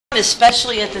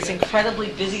Especially at this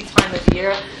incredibly busy time of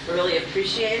year. I really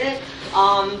appreciate it.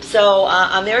 I'm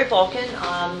Mary Balkin.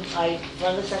 I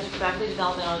run the Center for Faculty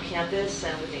Development on campus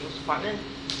and with the English department.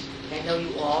 I know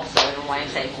you all, so I don't know why I'm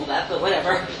saying all that, but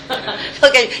whatever.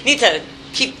 Okay, need to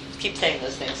keep saying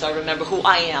those things so I remember who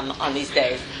I am on these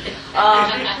days.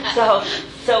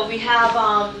 So we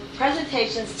have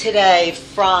presentations today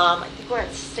from, I think we're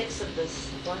at 6 of this,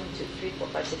 1, 2, 3, 4,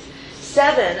 5, 6,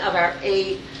 7 of our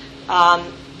 8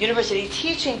 University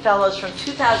Teaching Fellows from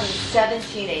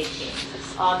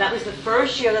 2017-18. That was the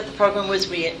first year that the program was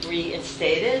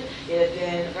reinstated. It had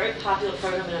been a very popular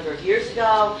program a number of years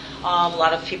ago. A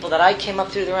lot of people that I came up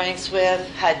through the ranks with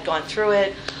had gone through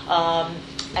it.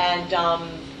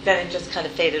 Then it just kind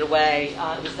of faded away.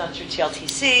 It was done through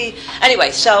TLTC. Anyway,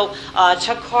 so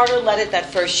Chuck Carter led it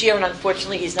that first year, and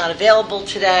unfortunately he's not available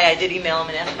today. I did email him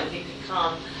and ask him if he could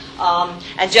come.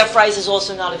 And Jeff Rice is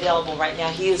also not available right now.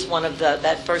 He is one of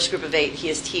that first group of 8 he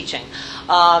is teaching.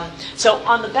 So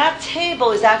on the back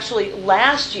table is actually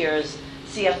last year's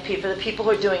CFP for the people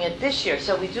who are doing it this year.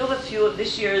 So we do have a few of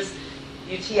this year's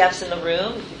UTFs in the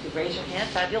room. If you could raise your hand,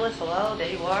 fabulous. Hello, there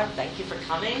you are. Thank you for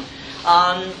coming.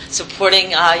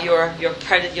 Supporting your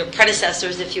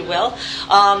predecessors, if you will.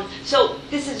 So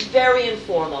this is very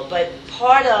informal, but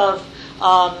part of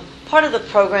the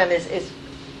program is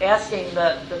asking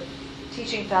the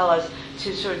teaching fellows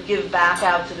to sort of give back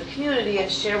out to the community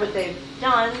and share what they've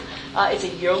done. It's a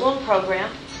year-long program.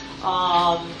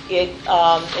 It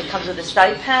comes with a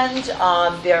stipend.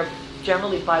 They're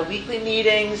generally bi-weekly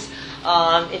meetings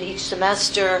in each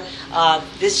semester.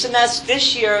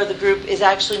 This year, the group is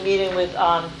actually meeting with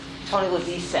Tony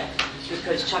Levisek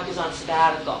because Chuck is on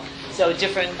sabbatical. So a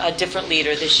different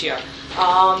leader this year.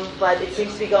 But it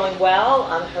seems to be going well.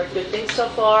 I've heard good things so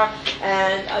far,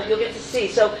 and you'll get to see.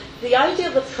 So the idea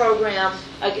of the program,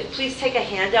 please take a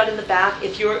handout in the back.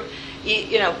 If you're,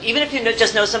 even if you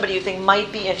just know somebody you think might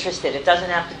be interested, it doesn't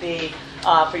have to be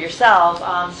for yourself.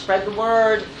 Spread the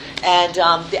word, and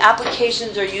the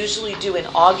applications are usually due in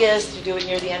August. You do it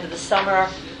near the end of the summer,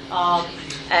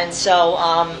 and so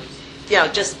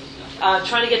just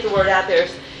trying to get the word out there.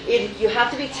 You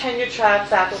have to be tenure-track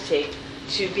faculty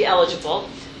to be eligible.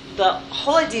 The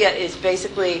whole idea is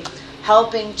basically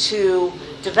helping to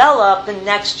develop the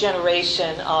next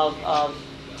generation of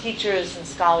teachers and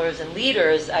scholars and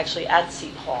leaders actually at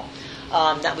Seton Hall.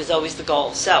 That was always the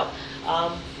goal. So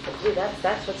hopefully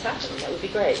that's what's happening. That would be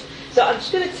great. So I'm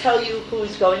just going to tell you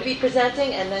who's going to be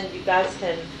presenting, and then you guys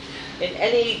can, in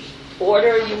any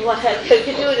order you want, you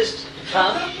can do it as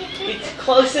the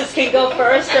closest can go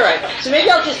first. All right. So maybe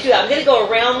I'll just do that. I'm going to go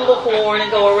around the horn and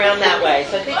go around that way.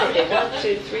 So I think, okay, 1,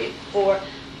 2, 3, 4,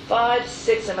 5,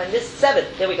 6. Am I missed 7?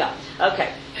 There we go.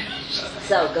 Okay.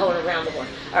 So going around the horn.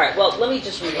 All right. Well, let me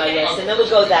just read my list, and then we'll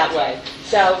go that way.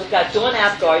 So we've got Dawn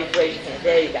Apgar. You can raise your hand.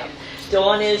 There you go.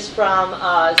 Dawn is from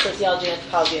Sociology,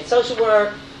 Anthropology, and Social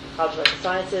Work, College of Arts and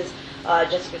Sciences.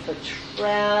 Jessica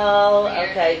Cottrell.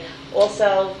 Okay.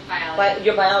 Also,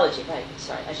 your biology, right?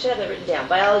 Sorry, I should have that written down.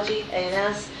 Biology,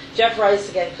 A&S. Jeff Rice,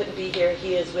 again, couldn't be here.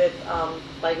 He is with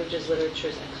Languages,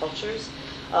 Literatures, and Cultures.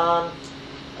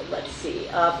 Let's see.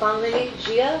 Fanli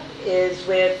Jia is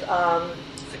with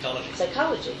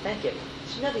Psychology. Thank you. I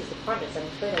should know these departments. I'm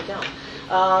afraid I don't.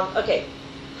 Okay.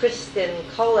 Kristen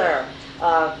Kohler,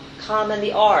 Comm and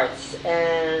the Arts,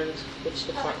 and which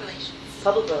department?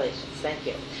 Public Relations. Thank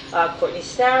you. Courtney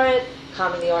Starrett,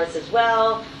 Comm and the Arts as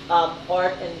well.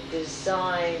 Art and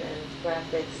design and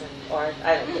graphics and art.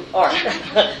 I don't know. Art.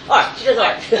 Art. She does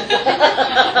art.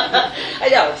 I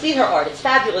know. I've seen her art. It's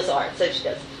fabulous art. So she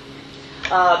does.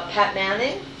 Pat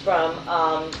Manning from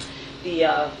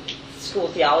the School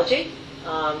of Theology.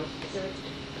 Is it a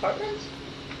department?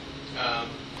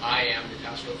 I am the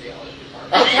Pastoral Theology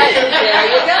Department. Okay, there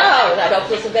you go. I don't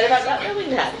feel so bad about not knowing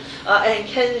that. And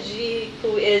Kenji,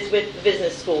 who is with the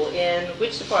business school in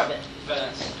which department?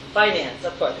 Finance,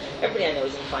 of course. Everybody I know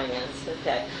is in finance.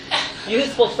 Okay.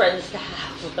 Useful friends to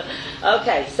have.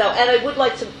 Okay, so, and I would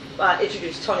like to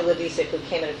introduce Tony Levisek, who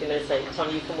came in a few minutes late.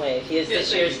 Tony, you can wave. He is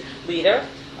this year's leader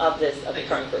of the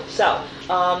current group. So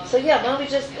yeah, why don't we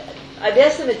just, I've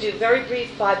asked them to do very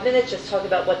brief 5 minutes, just talk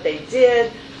about what they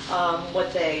did,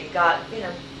 what they got,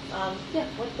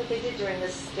 what they did during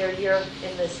their year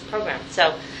in this program.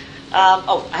 So, I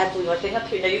have to leave my thing up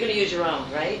here. Now, you're going to use your own,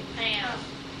 right? I am.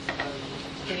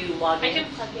 Can you log in? I can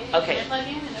plug in. Okay. Can I plug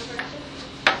in and overwrite it?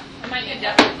 You can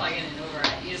definitely plug in and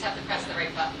overwrite. You just have to press the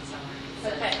right button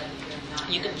somewhere. Okay.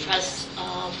 You can press,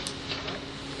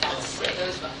 let's see.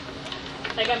 Those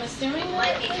buttons. Like, I'm assuming that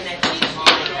Might be connected to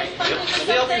mine.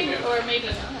 something, or maybe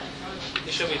not.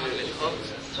 You show me the video.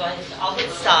 So I'll hit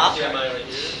stop. Yeah, mine right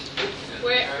here.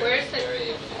 Where's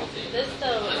this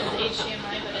though is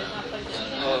HDMI, but it's not plugged in.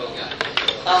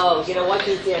 Oh, you know what?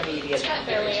 He's their media.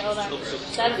 Wait, hold on.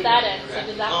 That's that end. So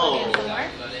does that plug in somewhere?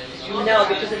 No,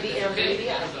 because of the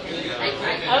intermedia.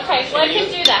 Okay, well I can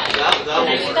do that. Can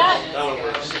I do that? That one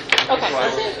works. Okay.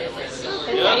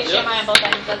 It's HDMI on both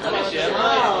ends. That's what I was doing.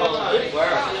 Oh, good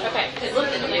work. Okay.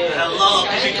 Hello,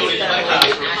 particularly my house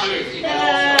for food.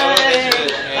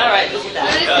 All right, look at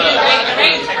that.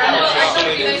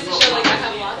 You guys to show like I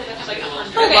have a lot. I have like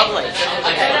 100. Okay. Lovely.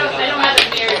 I don't have a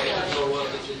mirror.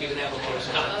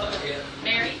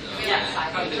 Mary? Yes.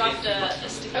 I dropped a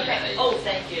sticky. Okay. Oh,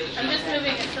 thank you. I'm just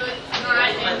moving it so it's not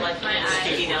I in like my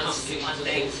sticky eyes. notes on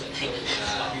things.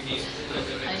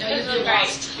 I know This you're is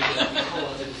lost.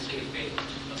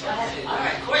 All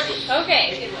right, Courtney.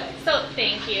 Okay, so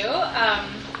thank you.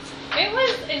 It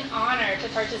was an honor to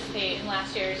participate in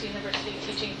last year's University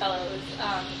Teaching Fellows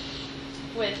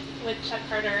with Chuck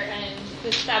Carter and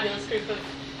this fabulous group of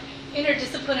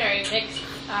interdisciplinary mixed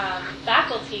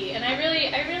faculty, and I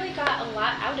really got a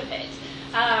lot out of it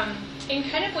in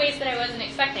kind of ways that I wasn't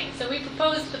expecting. So we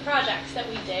proposed the projects that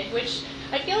we did, which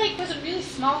I feel like was a really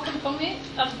small component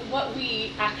of what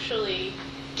we actually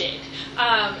did.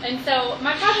 And so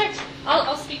my project,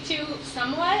 I'll speak to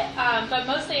somewhat, but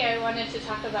mostly I wanted to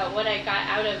talk about what I got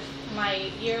out of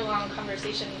my year-long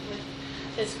conversation with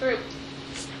this group.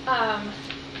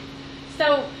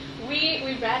 So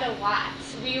we read a lot.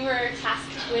 We were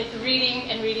tasked with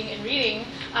reading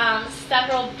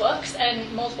several books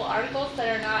and multiple articles that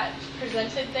are not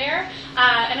presented there.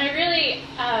 And I really,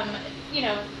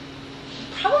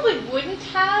 probably wouldn't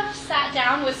have sat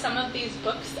down with some of these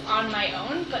books on my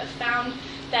own, but found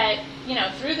that,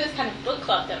 through this kind of book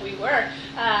club that we were,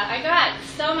 I got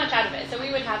so much out of it. So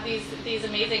we would have these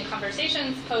amazing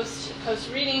conversations post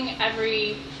reading.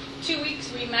 Every 2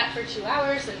 weeks we met for 2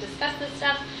 hours and discussed this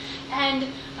stuff. And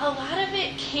a lot of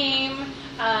it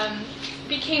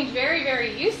became very,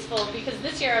 very useful because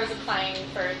this year I was applying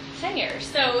for tenure.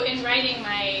 So in writing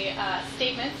my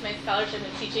statements, my scholarship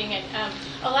and teaching, and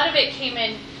a lot of it came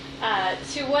in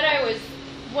to what I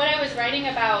was writing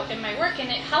about in my work, and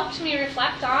it helped me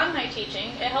reflect on my teaching.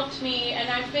 It helped me, and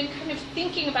I've been kind of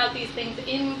thinking about these things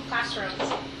in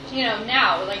classrooms,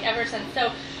 now, like ever since.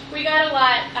 So we got a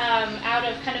lot out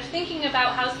of kind of thinking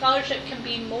about how scholarship can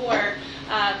be more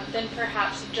than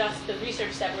perhaps just the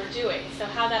research that we're doing. So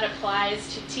how that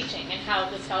applies to teaching, and how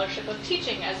the scholarship of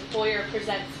teaching, as Boyer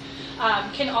presents,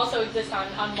 can also exist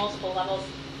on multiple levels,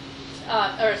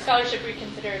 or scholarship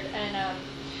reconsidered. And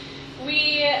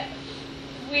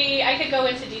I could go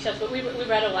into details, but we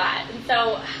read a lot. And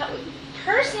so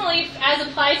personally, as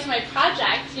applied to my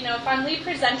project, Fan Li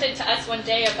presented to us one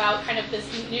day about kind of this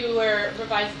newer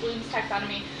revised Bloom's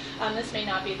taxonomy. This may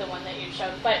not be the one that you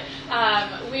showed, but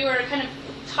we were kind of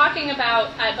talking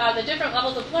about the different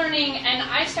levels of learning, and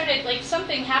I started,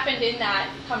 something happened in that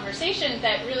conversation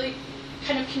that really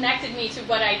kind of connected me to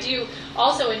what I do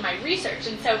also in my research.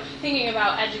 And so thinking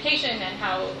about education and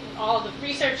how all the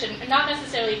research, and not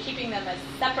necessarily keeping them as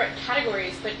separate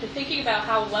categories, but thinking about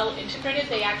how well integrated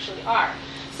they actually are.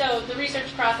 So the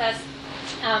research process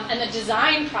and the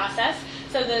design process.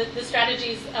 So the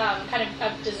strategies kind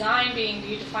of design being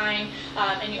you define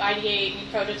and you ideate and you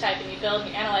prototype and you build and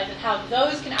you analyze, and how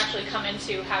those can actually come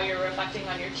into how you're reflecting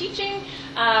on your teaching,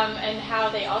 and how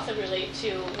they also relate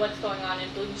to what's going on in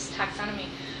Bloom's taxonomy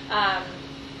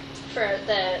for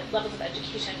the levels of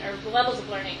education or levels of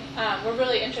learning were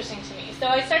really interesting to me. So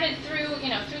I started through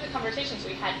the conversations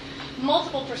we had,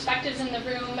 multiple perspectives in the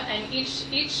room, and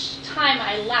each time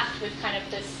I left with kind of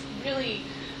this really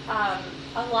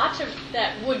a lot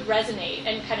that would resonate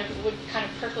and would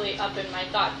percolate up in my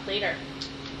thoughts later.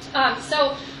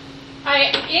 So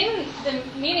in the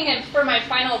meeting and for my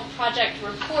final project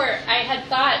report, I had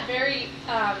thought very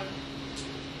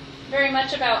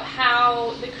much about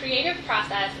how the creative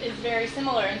process is very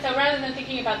similar. And so rather than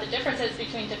thinking about the differences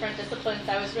between different disciplines,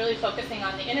 I was really focusing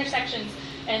on the intersections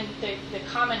and the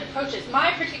common approaches.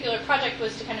 My particular project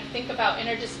was to kind of think about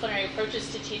interdisciplinary approaches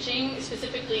to teaching,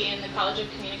 specifically in the College of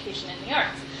Communication and the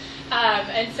Arts.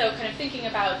 And so kind of thinking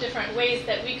about different ways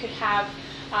that we could have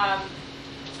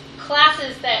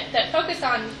classes that focus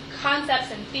on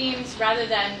concepts and themes rather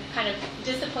than kind of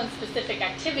discipline-specific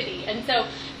activity. And so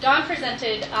Dawn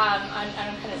presented, I'm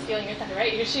kind of stealing your thunder,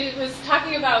 right? She was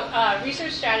talking about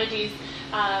research strategies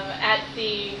at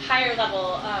the higher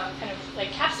level, kind of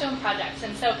like capstone projects.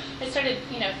 And so I started,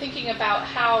 thinking about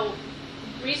how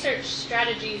research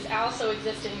strategies also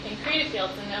exist in creative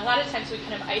fields. And a lot of times we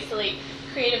kind of isolate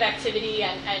creative activity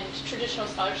and traditional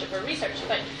scholarship or research,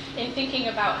 but in thinking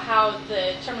about how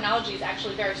the terminology is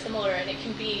actually very similar and it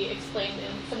can be explained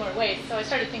in similar ways. So I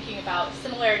started thinking about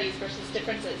similarities versus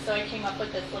differences. So I came up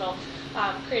with this little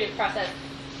creative process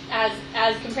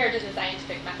as compared to the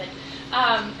scientific method.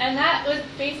 And that was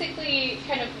basically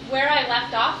kind of where I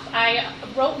left off. I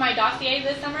wrote my dossier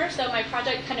this summer, so my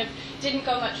project kind of didn't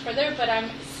go much further, but I'm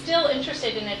still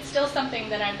interested in it. It's still something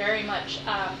that I'm very much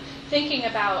thinking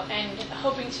about and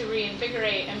hoping to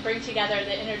reinvigorate and bring together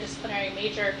the interdisciplinary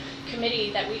major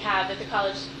committee that we have at the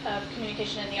College of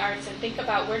Communication and the Arts and think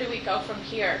about where do we go from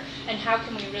here and how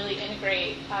can we really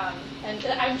integrate. And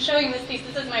I'm showing this piece.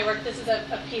 This is my work. This is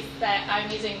a piece that I'm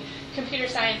using computer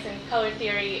science and color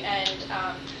theory and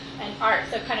art.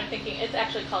 So kind of thinking, it's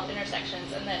actually called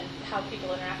Intersections, and then how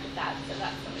people interact with that. So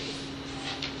that's somebody's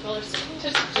roller skating,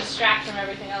 just to distract from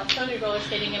everything else. Somebody roller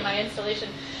skating in my installation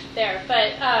there.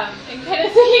 But and kind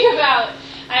of thinking about,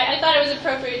 I thought it was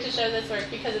appropriate to show this work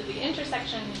because of the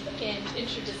intersections and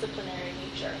interdisciplinary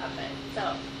nature of it.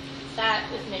 So that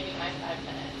is maybe my 5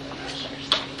 minutes. I'm not sure.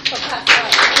 So pass it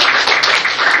on.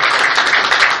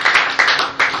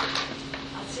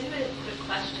 I'll see you with a quick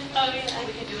question. Oh, yeah.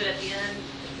 We can do it at the end.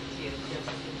 It's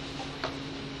up to you.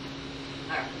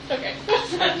 All right. Okay.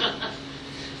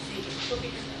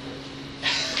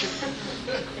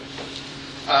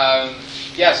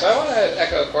 Yeah, so I want to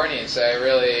echo Courtney and say I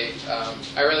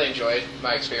really enjoyed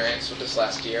my experience with this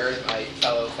last year. My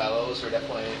fellows were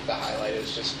definitely the highlight. It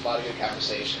was just a lot of good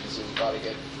conversations. It was a lot of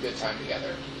good time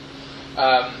together.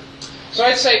 So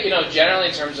I'd say, generally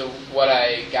in terms of what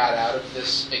I got out of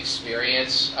this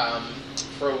experience,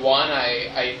 for one,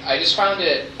 I just found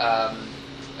it.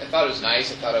 I thought it was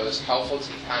nice. I thought it was helpful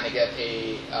to kind of get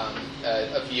a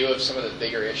view of some of the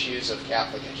bigger issues of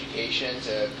Catholic education,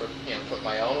 to put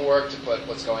my own work, to put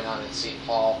what's going on in St.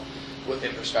 Paul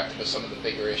within perspective of some of the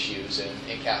bigger issues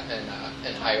in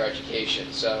higher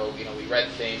education. So we read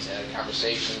things and had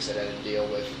conversations that had to deal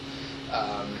with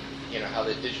how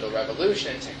the digital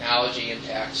revolution and technology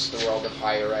impacts the world of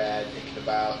higher ed, thinking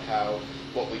about how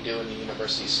what we do in the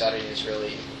university setting is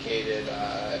really implicated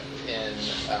in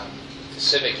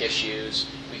civic issues.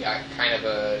 We got kind of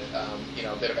a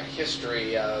bit of a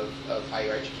history of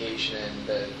higher education and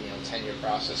the tenure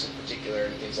process in particular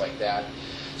and things like that.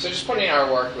 So just putting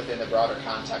our work within the broader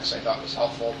context I thought was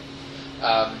helpful.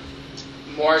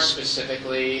 More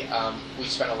specifically, we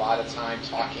spent a lot of time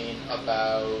talking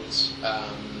about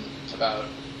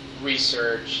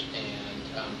research and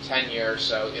tenure,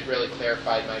 so it really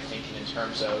clarified my thinking in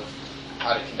terms of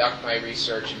how to conduct my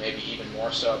research, and maybe even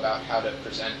more so about how to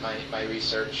present my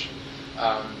research.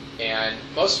 And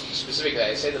most specifically,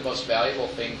 I'd say the most valuable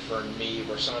thing for me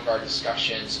were some of our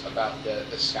discussions about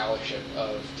the scholarship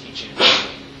of teaching and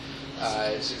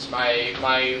learning. Since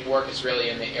my work is really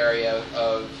in the area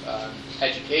of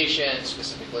education,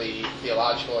 specifically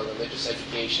theological or religious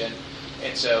education,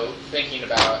 and so thinking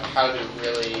about how to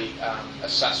really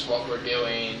assess what we're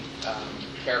doing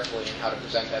carefully and how to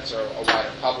present that to a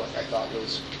wider public, I thought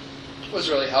was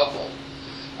really helpful.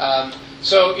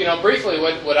 So briefly,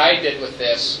 what I did with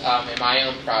this in my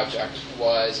own project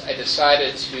was I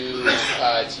decided to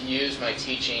use my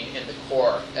teaching in the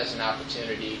core as an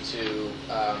opportunity to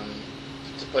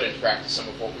put into practice some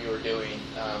of what we were doing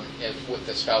with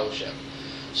this fellowship.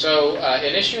 So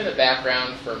an issue in the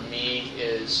background for me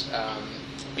is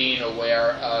being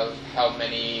aware of how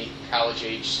many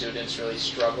college-age students really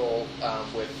struggle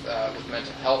with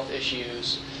mental health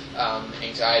issues,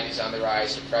 anxieties on the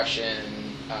rise,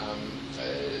 depression,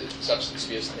 substance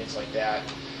abuse, and things like that.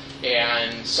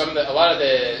 And a lot of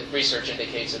the research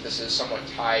indicates that this is somewhat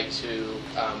tied to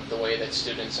the way that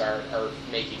students are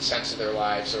making sense of their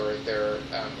lives or their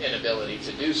inability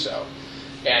to do so.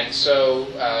 And so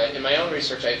in my own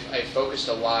research, I focused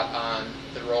a lot on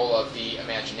the role of the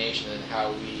imagination and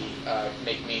how we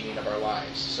make meaning of our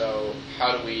lives. So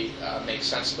how do we make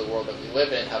sense of the world that we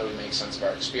live in? How do we make sense of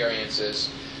our experiences?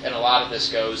 And a lot of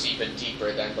this goes even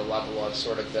deeper than the level of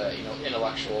sort of the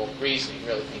intellectual reasoning,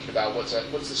 really thinking about what's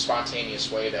the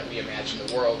spontaneous way that we imagine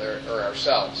the world or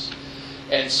ourselves.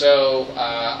 And so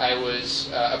I was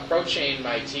approaching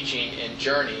my teaching in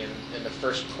Journey in the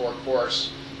first core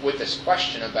course with this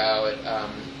question about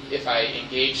if I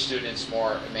engage students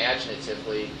more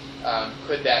imaginatively,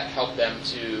 could that help them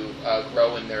to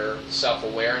grow in their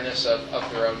self-awareness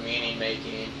of their own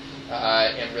meaning-making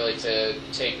and really to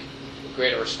take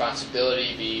greater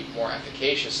responsibility, be more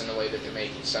efficacious in the way that they're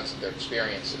making sense of their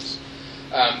experiences.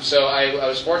 So I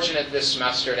was fortunate this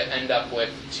semester to end up with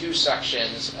 2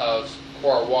 sections of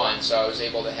Core 1, so I was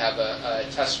able to have a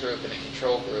test group and a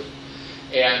control group.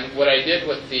 And what I did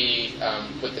with the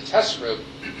test group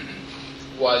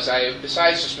was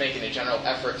besides just making a general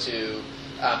effort to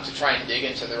try and dig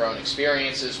into their own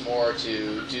experiences more,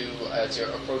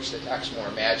 to approach the text more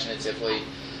imaginatively,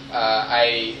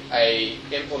 I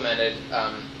implemented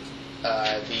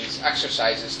these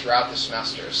exercises throughout the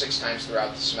semester, 6 times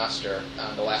throughout the semester,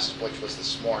 the last of which was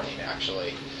this morning,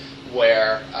 actually,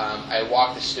 where I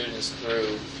walk the students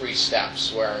through 3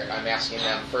 steps, where I'm asking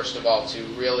them, first of all, to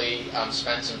really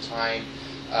spend some time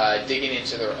digging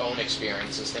into their own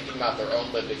experiences, thinking about their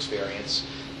own lived experience,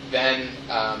 then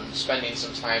spending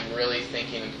some time really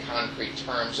thinking in concrete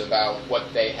terms about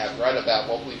what they have read about,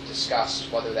 what we've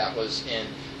discussed, whether that was in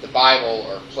the Bible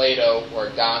or Plato or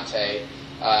Dante,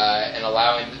 and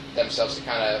allowing themselves to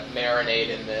kind of marinate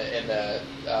in the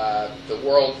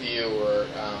worldview or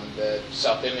the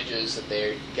self-images that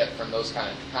they get from those kind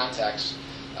of contexts,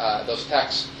 those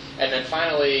texts, and then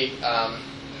finally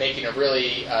making a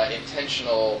really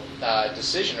intentional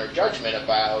decision or judgment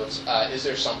about is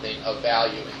there something of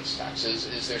value in these texts?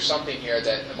 Is there something here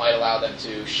that might allow them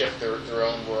to shift their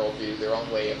own worldview, their own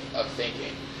way of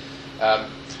thinking?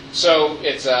 So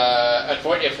it's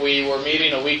unfortunate. If we were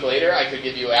meeting a week later, I could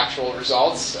give you actual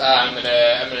results. I'm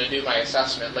gonna do my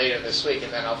assessment later this week,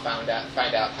 and then I'll find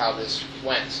out how this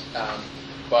went.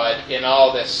 But in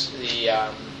all this,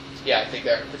 I think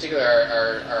that particularly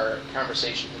our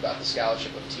conversations about the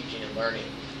scholarship of teaching and learning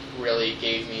really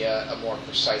gave me a more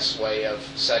precise way of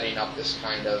setting up this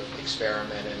kind of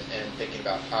experiment and thinking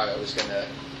about how I was going to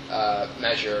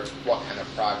measure what kind of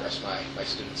progress my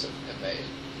students have made.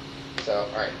 So,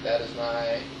 all right, that is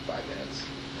my 5 minutes.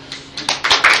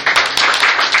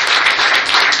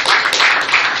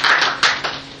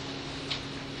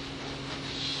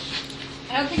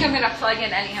 I don't think I'm going to plug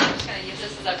in anyhow. I'm just going to use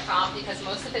this as a prompt because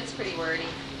most of it's pretty wordy.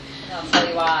 And I'll tell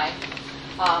you why.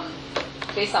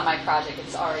 Based on my project,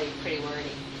 it's already pretty wordy.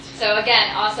 So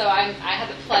again, also I had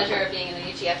the pleasure of being in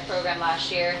the UTF program last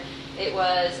year. It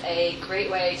was a great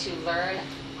way to learn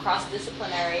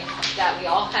cross-disciplinary, that we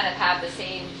all kind of have the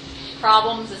same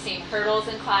problems, the same hurdles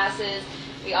in classes.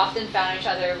 We often found each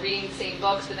other reading the same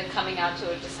books, but then coming out to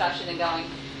a discussion and going,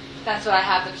 that's what I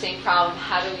have, the same problem,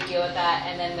 how do we deal with that?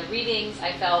 And then the readings,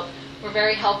 I felt, were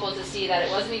very helpful to see that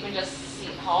it wasn't even just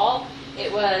Seton Hall,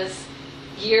 it was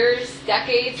years,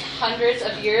 decades, hundreds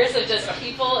of years of just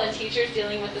people and teachers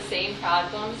dealing with the same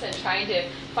problems and trying to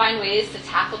find ways to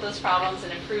tackle those problems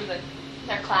and improve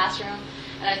their classroom.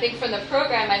 And I think from the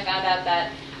program I found out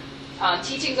that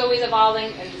teaching's always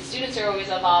evolving and the students are always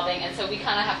evolving, and so we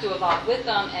kind of have to evolve with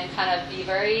them and kind of be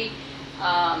very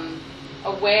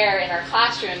aware in our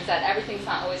classrooms that everything's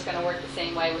not always going to work the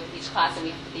same way with each class, and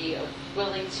we have to be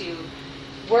willing to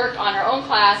work on our own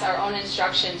class, our own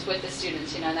instructions with the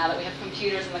students. You know, now that we have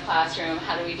computers in the classroom,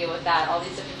 how do we deal with that? All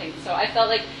these different things. So I felt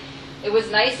like it was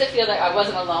nice to feel that I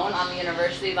wasn't alone on the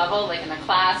university level, like in a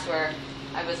class where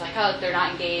I was like, oh, they're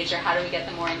not engaged, or how do we get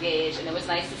them more engaged? And it was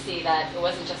nice to see that it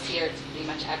wasn't just here, it's pretty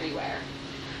much everywhere.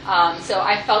 So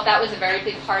I felt that was a very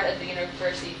big part of the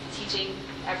university, teaching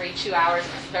every 2 hours.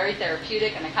 It was very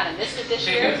therapeutic, and I kind of missed it this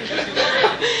year.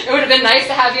 It would have been nice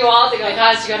to have you all to go,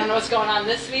 guys, you don't know what's going on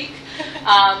this week.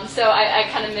 So I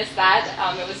kind of missed that.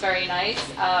 It was very nice.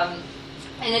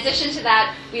 In addition to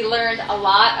that, we learned a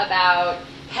lot about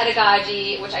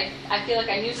pedagogy, which I feel like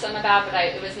I knew some about, but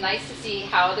it was nice to see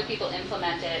how other people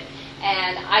implement it.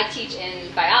 And I teach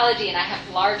in biology, and I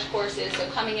have large courses, so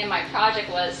coming in, my project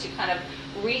was to kind of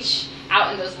reach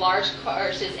out in those large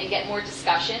courses and get more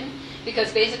discussion,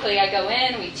 because basically I go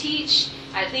in, we teach,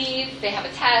 I leave, they have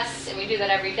a test, and we do that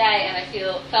every day, and I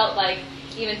felt like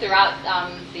even throughout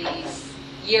the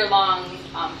year-long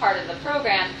part of the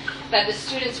program, that the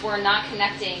students were not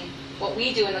connecting what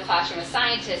we do in the classroom as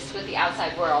scientists with the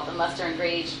outside world, unless they're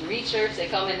engaged in research. They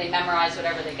come in, they memorize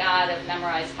whatever they got, they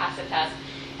memorize, pass the test,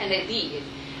 and they leave.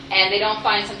 And they don't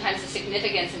find sometimes the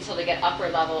significance until they get upper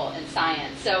level in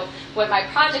science. So what my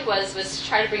project was to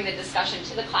try to bring the discussion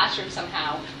to the classroom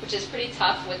somehow, which is pretty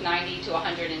tough with 90 to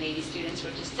 180 students,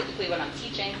 which is typically what I'm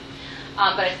teaching.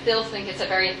 But I still think it's a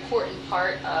very important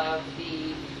part of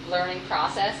the learning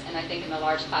process, and I think in the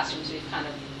large classrooms we've kind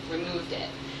of removed it.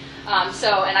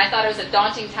 And I thought it was a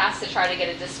daunting task to try to get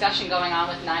a discussion going on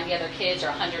with 90 other kids or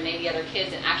 180 other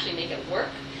kids and actually make it work.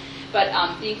 But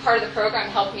being part of the program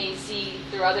helped me see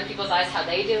through other people's eyes how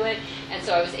they do it. And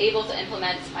so I was able to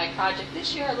implement my project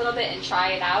this year a little bit and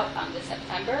try it out this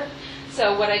September.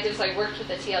 So what I did was I worked with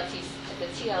the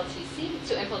TLTC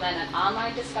to implement an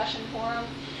online discussion forum.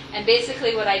 And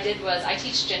basically what I did was I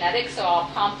teach genetics, so I'll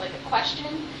prompt like a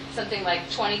question something like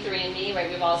 23andMe, right?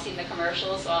 We've all seen the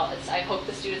commercials. Well, I hope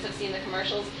the students have seen the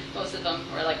commercials. Most of them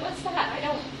were like, what's that? I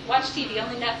don't watch TV,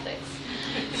 only Netflix.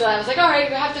 So I was like, all right,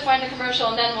 we have to find a commercial,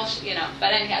 and then we'll,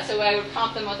 But anyhow, so I would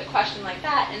prompt them with a question like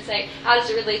that and say, how does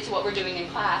it relate to what we're doing in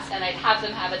class? And I'd have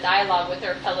them have a dialogue with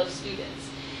their fellow students.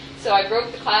 So I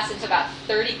broke the class into about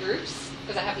 30 groups,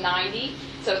 because I have 90.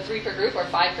 So 3 per group or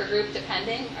 5 per group,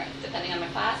 depending on my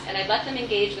class. And I'd let them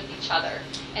engage with each other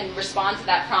and respond to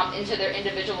that prompt into their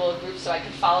individual groups so I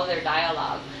could follow their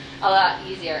dialogue a lot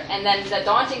easier. And then the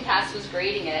daunting task was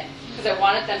grading it, because I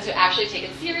wanted them to actually take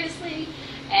it seriously.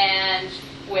 And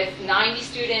with 90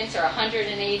 students or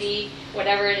 180,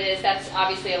 whatever it is, that's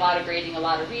obviously a lot of grading, a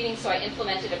lot of reading. So I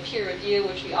implemented a peer review,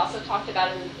 which we also talked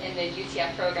about in the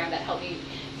UTF program, that helped me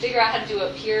figure out how to do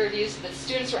a peer review so that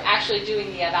students were actually doing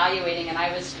the evaluating and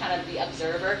I was kind of the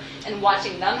observer and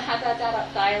watching them have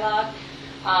that dialogue.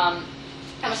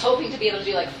 I was hoping to be able to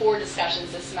do like 4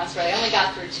 discussions this semester. I only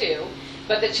got through 2,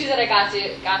 but the 2 that I got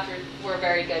through were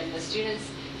very good, and the students,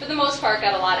 for the most part,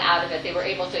 got a lot out of it. They were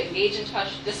able to engage in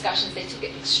discussions. They took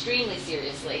it extremely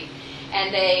seriously,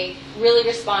 and they really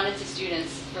responded to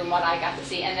students from what I got to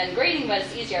see. And then grading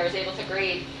was easier. I was able to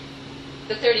grade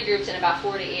the 30 groups in about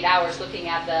 4 to 8 hours, looking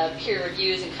at the peer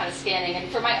reviews and kind of scanning.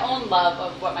 And for my own love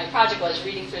of what my project was,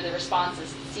 reading through the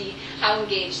responses to see how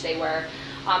engaged they were,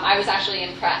 I was actually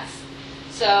impressed.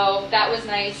 So that was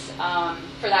nice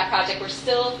for that project. We're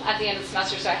still at the end of the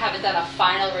semester, so I haven't done a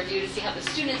final review to see how the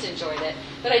students enjoyed it.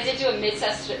 But I did do a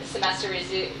mid-semester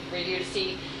review to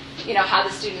see, how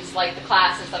the students liked the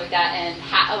class and stuff like that. And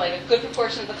like a good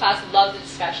proportion of the class loved the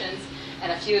discussions,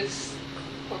 and a few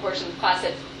proportion of the class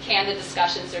said, "Can the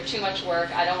discussions? They're too much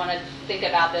work. I don't want to think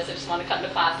about this. I just want to come to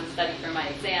class and study for my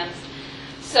exams."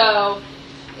 So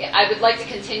I would like to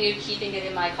continue keeping it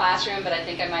in my classroom, but I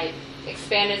think I might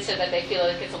expand it so that they feel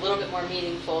like it's a little bit more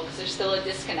meaningful, because there's still a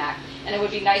disconnect. And it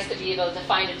would be nice to be able to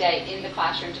find a day in the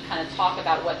classroom to kind of talk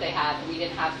about what they have, and we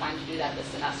didn't have time to do that this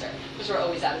semester, because we're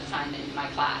always out of time in my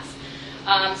class.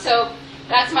 So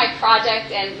that's my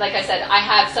project, and like I said, I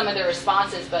have some of the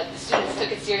responses, but the students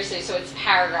took it seriously, so it's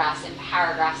paragraphs and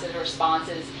paragraphs of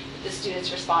responses. The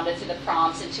students responded to the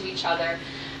prompts and to each other,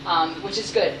 which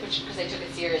is good, because they took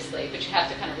it seriously, but you have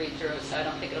to kind of read through it, so I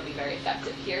don't think it'll be very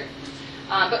effective here.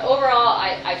 But overall,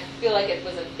 I feel like it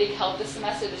was a big help this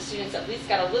semester. The students at least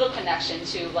got a little connection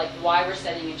to like why we're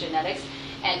studying genetics.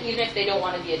 And even if they don't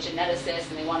want to be a geneticist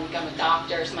and they want to become a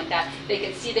doctor or something like that, they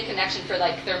can see the connection for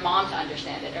like their mom to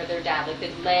understand it, or their dad, like the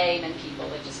layman people,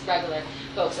 like just regular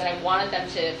folks. And I wanted them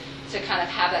to kind of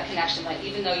have that connection, like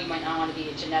even though you might not want to be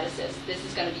a geneticist, this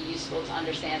is going to be useful to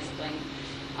understand something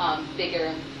bigger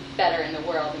and better in the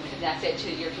world and connect it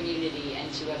to your community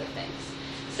and to other things.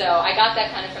 So I got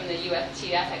that kind of from the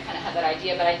UTF. I kind of had that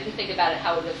idea, but I didn't think about it,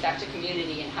 how it would affect a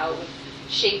community and how it would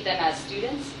shape them as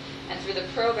students. And through the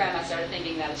program, I started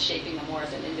thinking that it's shaping them more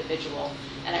as an individual.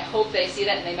 And I hope they see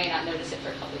that, and they may not notice it for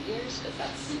a couple of years, because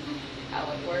that's how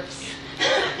it works.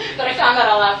 But I found that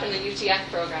all out from the UTF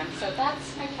program. So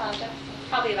that's my project.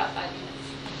 Probably about 5 minutes.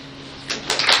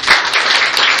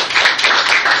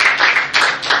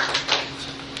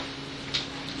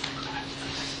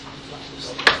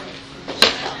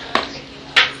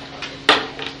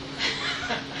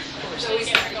 There's always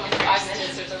 5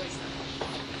 minutes. There's always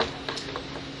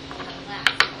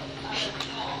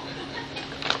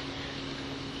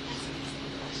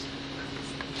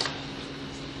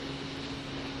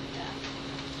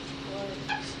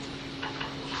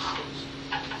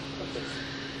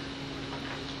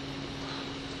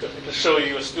I can show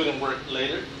you a student work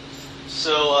later.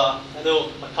 So I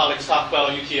know my colleagues talk about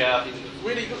UTF in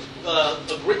really a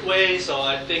great way, so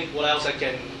I think what else I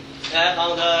can add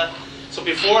on that. So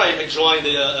before I joined the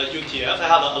UTF, I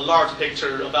have a large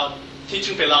picture about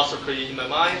teaching philosophy in my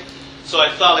mind. So I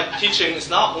thought like teaching is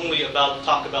not only about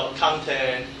talk about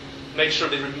content, make sure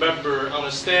they remember,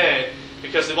 understand,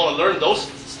 because they want to learn those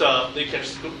stuff, they can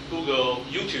just Google,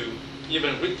 YouTube,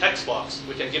 even read textbooks.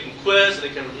 We can give them quiz, they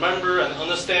can remember and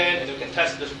understand, and they can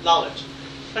test their knowledge.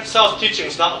 Like self-teaching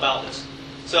is not about this.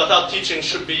 So I thought teaching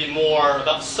should be more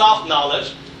about soft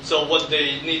knowledge. So what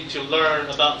they need to learn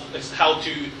about is how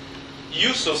to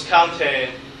use those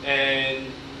content and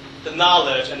the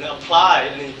knowledge and apply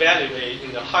and evaluate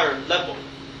in the higher level.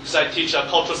 Because I teach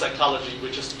cultural psychology,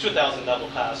 which is 2000 level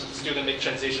class. Students make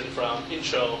transition from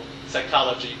intro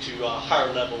psychology to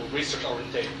higher level research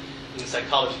oriented in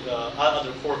psychology,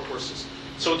 other core courses.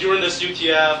 So during this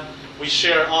UTF, we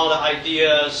share all the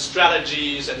ideas,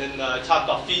 strategies, and then talk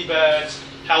about feedbacks,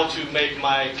 how to make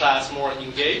my class more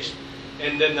engaged.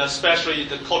 And then especially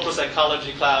the cultural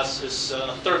psychology class is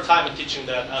third time I'm teaching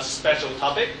that as a special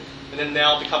topic, and then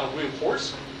now become a real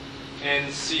course.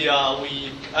 and see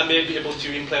I may be able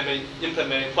to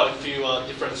implement quite a few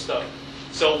different stuff.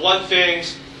 So one thing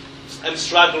I'm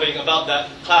struggling about that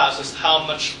class is how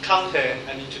much content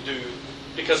I need to do,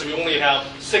 because we only have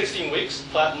 16 weeks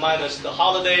minus the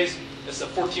holidays. It's a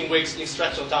 14 weeks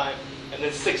instructional time, and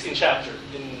then 16 chapters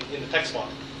in the textbook.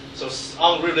 So it's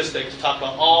unrealistic to talk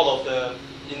about all of them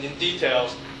in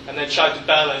details, and then try to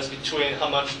balance between how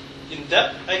much in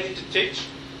depth I need to teach,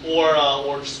 or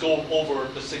just go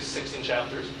over the 16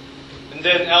 chapters. And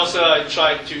then also I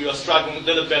try to struggle a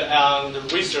little bit on the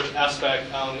research aspect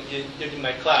in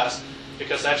my class,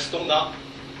 because I just don't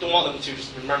want them to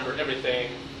just remember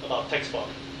everything about textbook.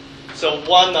 So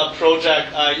one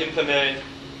project I implement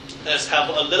is have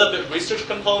a little bit research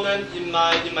component in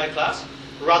my class,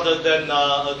 rather than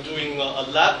doing a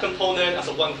lab component as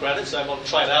a 1 credit. So I want to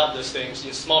try out these things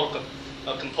in smaller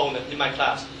component in my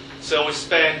class. So we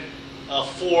spend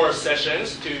 4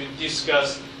 sessions to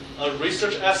discuss a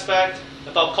research aspect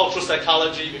about cultural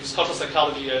psychology, because cultural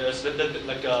psychology is a little bit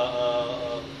like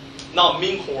a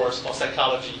non-main course of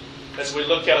psychology, as we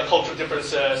look at cultural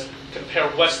differences, compare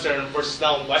Western versus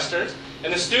non-Westerns.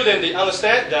 And the student, they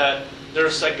understand that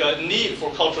there's like a need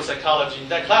for cultural psychology in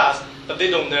that class, but they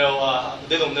don't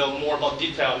know more about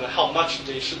detail and how much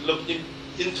they should look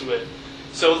into it.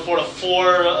 So for the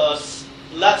 4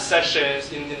 lab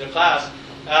sessions in the class,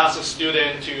 I ask a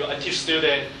student I teach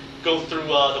student go through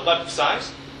the Web of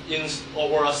Science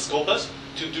or Scopus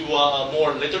to do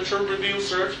more literature review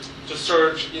search, to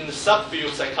search in the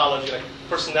subfield psychology, like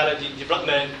personality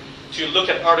development, to look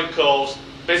at articles,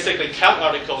 basically count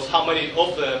articles, how many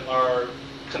of them are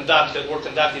conducted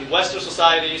in Western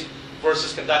societies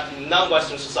versus conducted in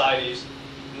non-Western societies,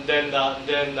 and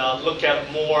then look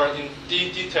at more in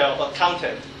detail about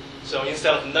content. So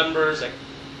instead of numbers, like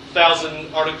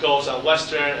 1,000 articles on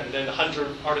Western and then 100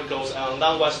 articles on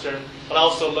non-Western, but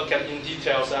also look at in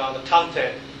details on the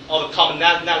content, all the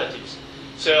commonalities.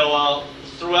 So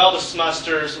throughout the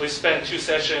semesters, we spent 2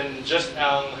 sessions just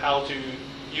on how to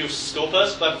use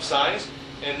Scopus, Web of Science,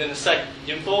 and then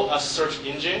Info as search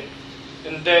engine.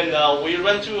 And then we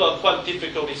run into quite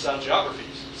difficulties on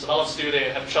geographies. So a lot of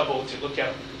students have trouble to look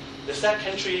at, is that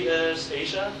country is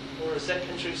Asia, or is that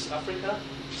country is Africa?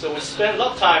 So we spend a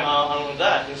lot of time on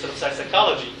that instead of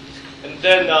psychology. And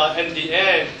then in the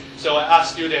end, so I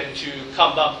asked students to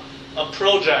come up a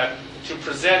project to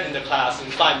present in the class in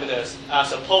 5 minutes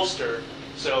as a poster.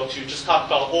 So to just talk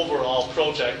about overall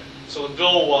project. So the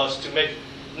goal was to make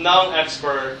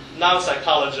non-expert,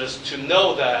 non-psychologists to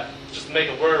know that, just make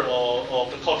aware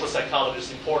of the cultural psychology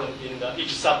is important in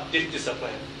each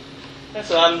sub-discipline. And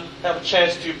so I have a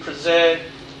chance to present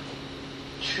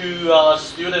 2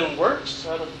 student works.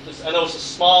 I know it's a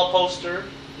small poster.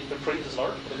 You can print this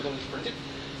large, but you don't need to print it.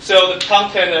 So the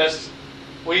content is,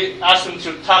 we asked them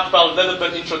to talk about a little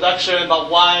bit introduction about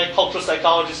why cultural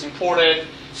psychology is important,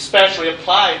 especially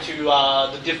applied to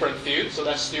the different fields. So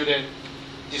that student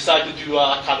decided to do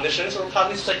cognitions or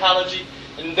cognitive psychology.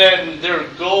 And then their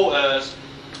goal is,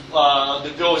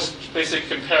 basically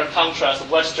compare contrast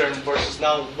Western versus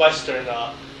non-Western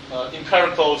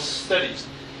empirical studies.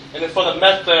 And then for the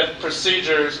method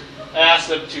procedures, I asked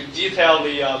them to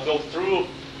detailedly go through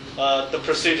the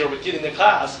procedure we did in the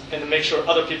class and make sure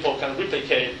other people can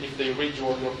replicate if they read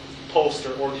your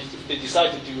poster or if they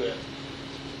decide to do it.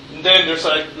 And then there's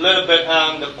a little bit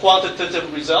on the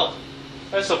quantitative result.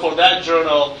 And so for that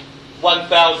journal,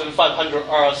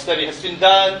 1,500 study has been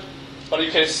done, but you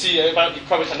can see, you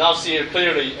probably can now see it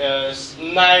clearly, is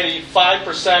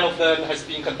 95% of them has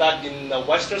been conducted in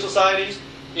Western societies,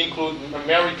 including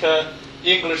America,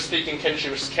 English-speaking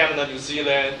countries, Canada, New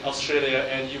Zealand, Australia,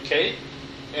 and UK,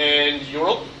 and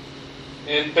Europe.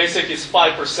 And basically it's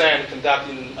 5%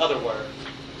 conducted in otherwhere.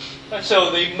 And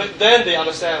so then they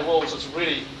understand, well, so it's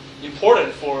really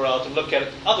important for to look at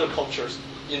other cultures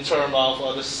in terms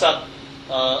of the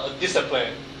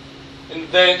sub-discipline. And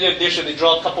then in addition, they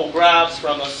draw a couple graphs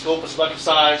from a Scopus Web of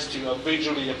Science to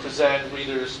visually present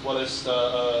readers what is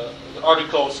the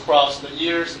articles across the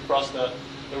years, across the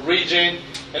region.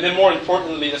 And then more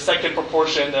importantly, the second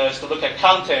proportion is to look at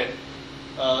content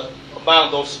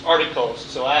among those articles.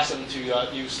 So I asked them to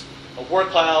use a word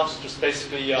clouds, just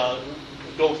basically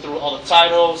go through all the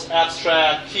titles,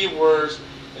 abstract, keywords,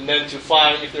 and then to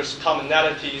find if there's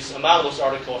commonalities among those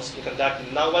articles conducted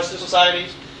in non-Western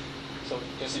societies. So you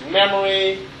can see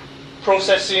memory,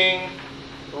 processing,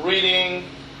 reading.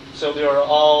 So they are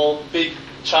all big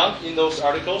chunk in those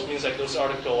articles. Means like those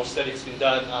article studies been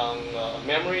done on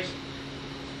memories,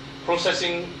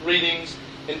 processing, readings.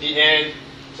 In the end,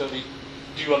 so they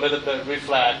do a little bit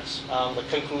reflect on the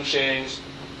conclusions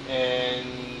and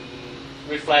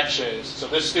reflections. So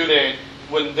this student,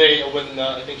 when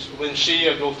she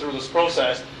go through this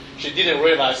process, she didn't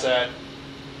realize that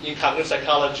in cognitive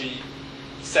psychology,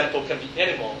 sample can be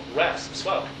animal, rats as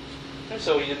well. And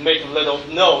so you make little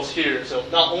notes here. So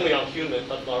not only on human,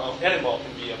 but on animal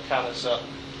can be counted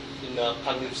in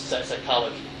cognitive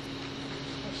psychology.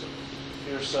 So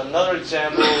here's another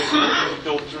example to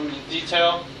go through in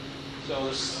detail. So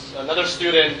this, another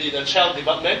student did a child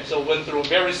development, so went through a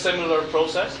very similar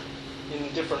process in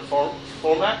different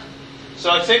format. So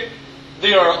I think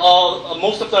they are all,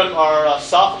 most of them are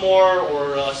sophomore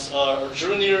or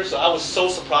junior, so I was so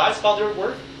surprised about their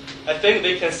work. I think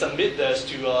they can submit this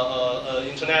to an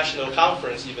international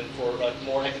conference even for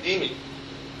more academic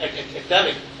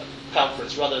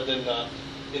conference rather than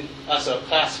as a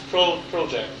class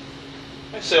project.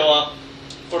 And so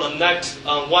for the next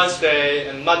Wednesday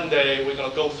and Monday, we're going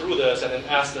to go through this and then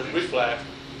ask the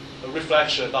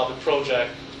reflection about the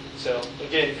project. So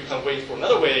again, if you can wait for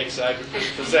another week, so I could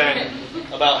present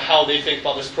about how they think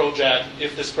about this project,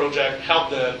 if this project helped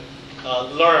them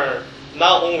learn,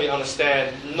 not only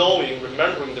understand, knowing,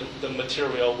 remembering the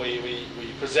material we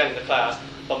present in the class,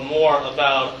 but more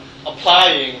about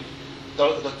applying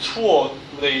the tool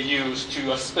they use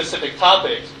to a specific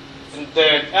topic, and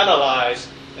then analyze,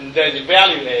 and then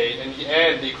evaluate, and in the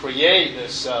end they create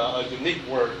this unique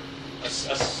work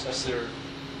as their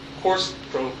course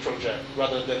project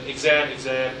rather than exam.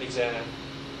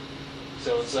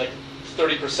 So it's like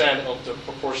 30% of the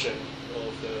proportion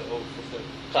of the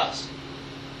class.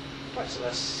 Right, so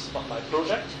that's about my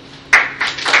project.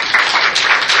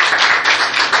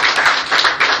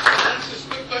 Just a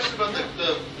quick question about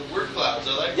the word clouds. I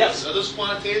like yes. those. Are those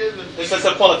quantitative? It's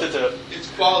a qualitative. It's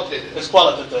qualitative. It's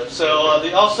qualitative. So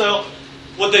they also,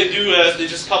 what they do is they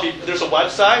just copy, there's a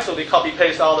website, so they copy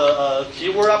paste all the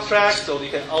keyword abstracts, so they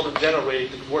can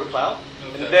auto-generate the word cloud.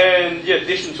 Okay. And then in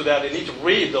addition to that, they need to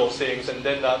read those things, and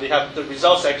then they have the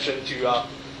result section to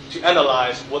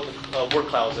analyze what the word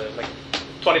cloud is. Like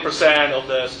 20% of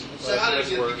this. So how did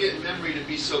you get memory to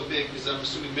be so big? Because I'm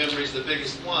assuming memory is the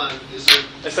biggest one. Is there?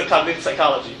 It's a cognitive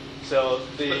psychology. So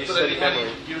they study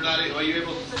memory. You're not. Are you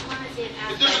able? There's a quantitative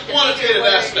aspect. There's a quantitative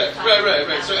aspect.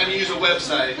 Right. So and you use a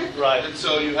website. Right. And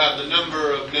so you have the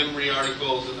number of memory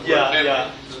articles and the word memory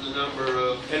and the number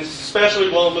of. And especially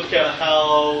when we look at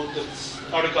how the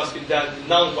articles been done in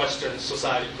non-Western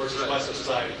society versus Western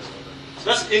society. So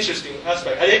that's an interesting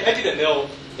aspect. I didn't know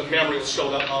the memory was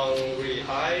showed up on really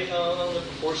high the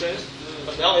proportions,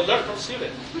 but now I learned from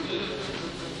students.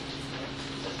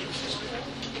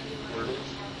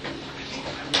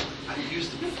 I've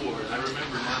used it before, and I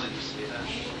remember now that you say that.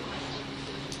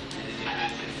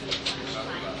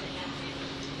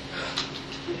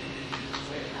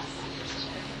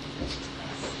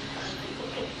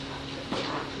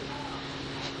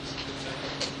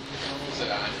 Is it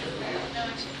on here?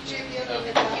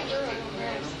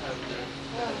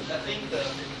 I think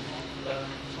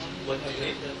what you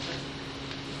need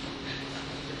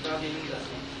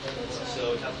so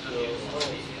you have to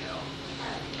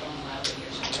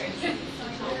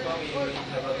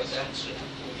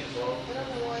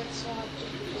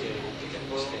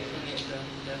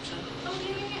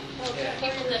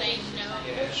People that I know.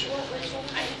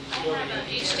 I have an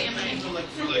HTML. Like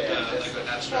an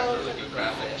abstract or like a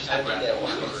graphic. Is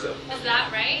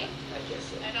that right? I guess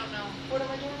so. I don't know. What am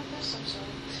I doing with this? I'm sorry.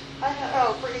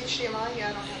 For HDMI, yeah,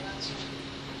 I don't have that. So.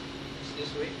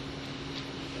 This week?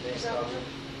 Is that what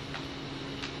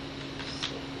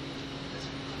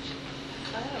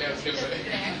Yeah, it's good.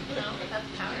 No, that's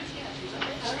power. yeah.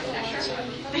 Is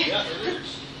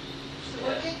it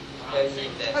working?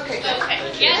 Okay. Okay.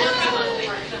 Yeah, no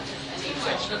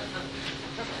problem.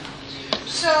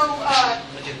 So,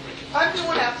 I'm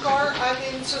doing APGAR. I'm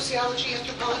in sociology,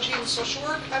 anthropology, and social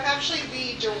work. I'm actually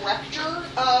the director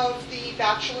of the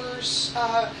bachelor's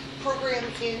program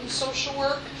in social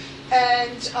work.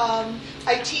 And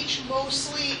I teach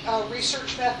mostly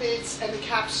research methods and the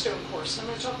capstone course. I'm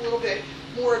going to talk a little bit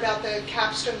more about the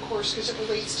capstone course because it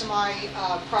relates to my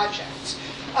project.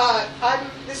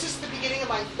 This is the beginning of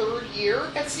my third year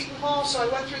at Seton Hall, so I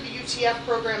went through the UTF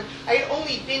program. I had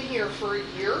only been here for a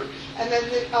year, and then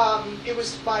it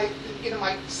was my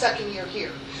second year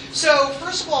here. So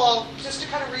first of all, just to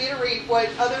kind of reiterate what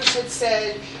others had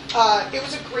said, it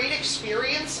was a great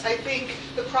experience. I think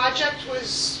the project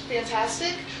was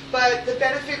fantastic, but the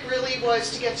benefit really was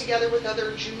to get together with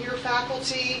other junior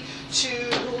faculty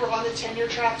who were on the tenure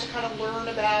track to kind of learn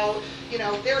about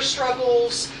their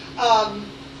struggles.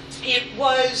 It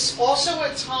was also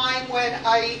a time when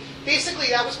basically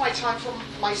that was my time for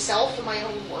myself and my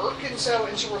own work, and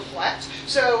to reflect.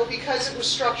 So because it was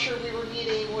structured, we were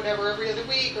meeting whatever every other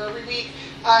week or every week.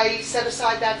 I set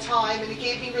aside that time, and it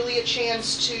gave me really a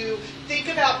chance to think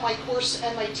about my course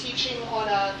and my teaching on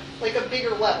a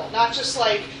bigger level, not just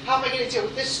like how am I going to deal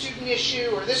with this student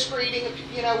issue or this grading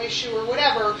issue or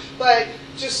whatever, but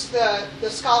just the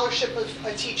scholarship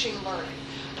of teaching and learning.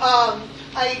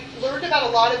 I learned about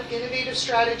a lot of innovative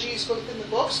strategies, both in the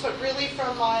books, but really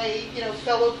from my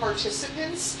fellow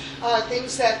participants,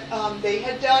 things that they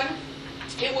had done.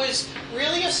 It was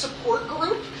really a support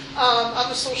group.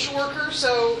 I'm a social worker,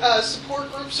 so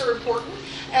support groups are important,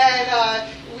 and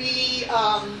we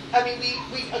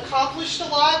accomplished a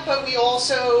lot, but we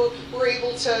also were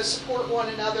able to support one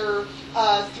another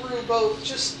through both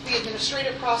just the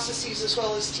administrative processes as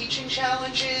well as teaching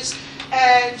challenges.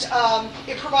 And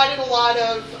it provided a lot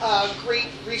of great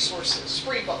resources,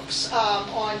 free books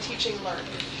on teaching and learning.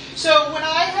 So when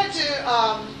I had to,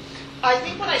 I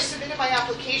think when I submitted my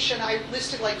application, I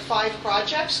listed like 5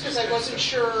 projects because I wasn't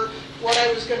sure what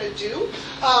I was going to do.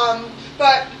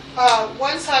 But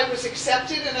once I was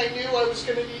accepted and I knew I was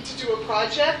going to need to do a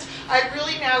project, I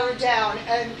really narrowed down.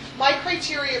 And my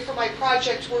criteria for my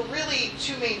project were really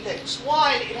 2 main things.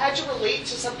 One, it had to relate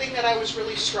to something that I was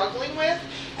really struggling with.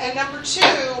 And number 2,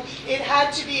 it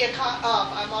had to be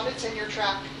I'm on a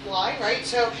tenure-track line, right?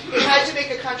 So it had to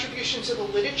make a contribution to the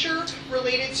literature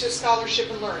related to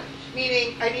scholarship and learning,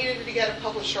 meaning I needed to get a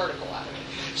published article out of it.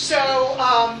 So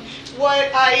what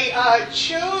I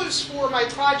chose for my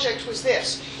project was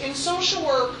this. In social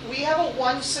work, we have a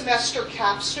 1-semester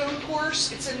capstone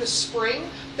course. It's in the spring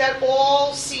that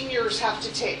all seniors have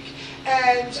to take.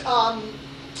 And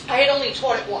I had only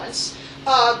taught it once.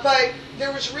 But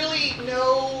there was really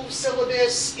no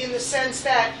syllabus in the sense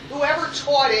that whoever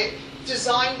taught it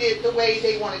designed it the way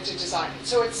they wanted to design it.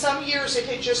 So at some years it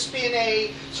had just been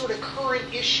a sort of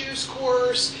current issues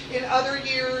course. In other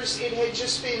years it had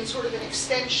just been sort of an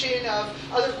extension of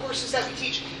other courses that we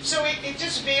teach. So it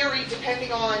just varied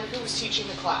depending on who was teaching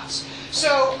the class.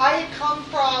 So I had come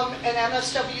from an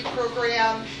MSW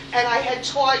program, and I had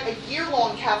taught a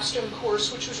year-long capstone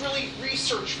course, which was really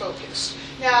research-focused.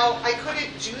 Now, I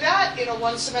couldn't do that in a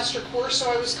 1-semester course,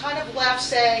 so I was kind of left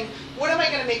saying, what am I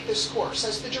going to make this course?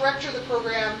 As the director of the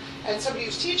program and somebody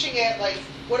who's teaching it, like,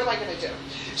 what am I going to do?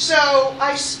 So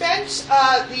I spent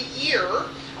the year,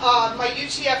 my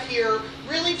UTF year,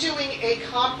 really doing a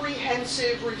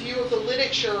comprehensive review of the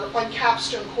literature on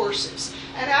capstone courses.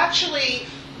 And actually,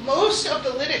 most of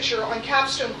the literature on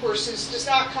capstone courses does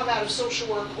not come out of social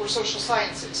work or social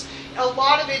sciences. A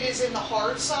lot of it is in the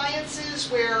hard sciences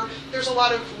where there's a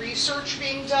lot of research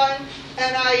being done.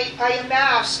 And I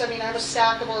amassed, I have a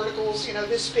stack of articles,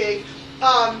 this big.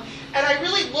 And I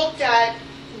really looked at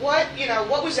what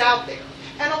was out there.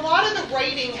 And a lot of the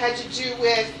writing had to do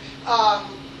with,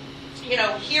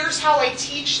 here's how I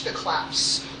teach the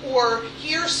class. Or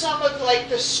here's some of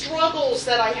the struggles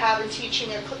that I have in teaching.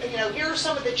 Here are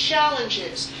some of the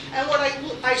challenges. And what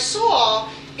I saw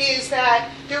is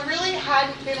that there really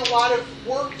hadn't been a lot of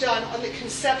work done on the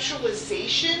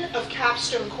conceptualization of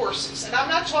capstone courses. And I'm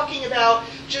not talking about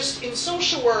just in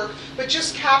social work, but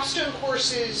just capstone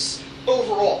courses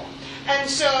overall. And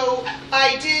so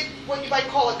I did what you might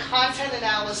call a content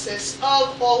analysis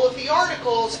of all of the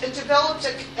articles and developed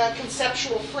a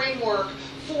conceptual framework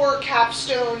for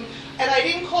capstone. And I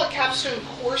didn't call it capstone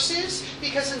courses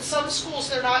because in some schools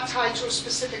they're not tied to a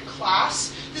specific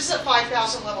class. This is a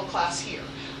 5,000 level class here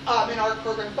in our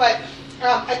program, but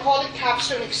I called it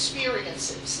capstone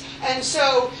experiences. And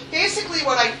so basically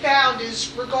what I found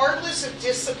is regardless of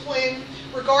discipline,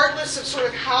 regardless of sort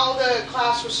of how the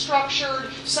class was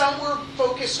structured, some were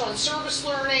focused on service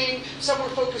learning, some were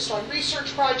focused on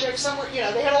research projects, some were,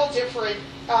 they had all different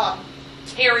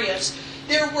areas.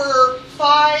 There were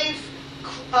 5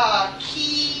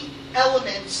 key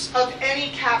elements of any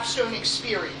capstone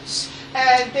experience.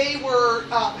 And they were,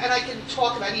 and I can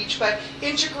talk about each, but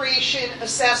integration,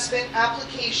 assessment,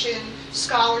 application,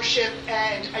 scholarship,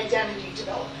 and identity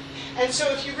development. And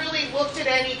so if you really looked at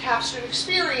any capstone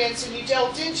experience and you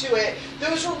delved into it,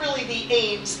 those were really the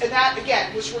aims. And that,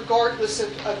 again, was regardless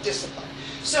of discipline.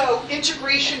 So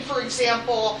integration, for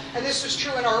example, and this was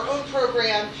true in our own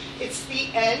program, it's the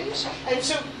end. And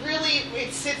so really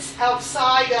it sits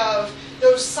outside of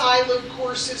those siloed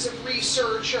courses of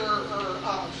research or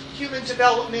human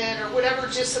development or whatever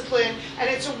discipline. And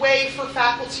it's a way for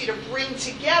faculty to bring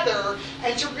together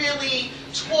and to really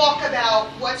talk about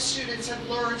what students have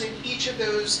learned in each of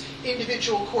those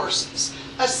individual courses.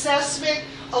 Assessment,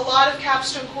 a lot of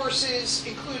capstone courses,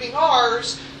 including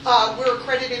ours, We're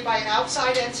accredited by an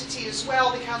outside entity as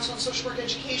well, the Council on Social Work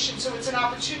Education, so it's an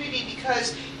opportunity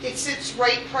because it sits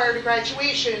right prior to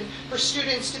graduation for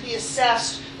students to be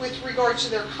assessed with regard to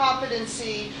their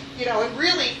competency, and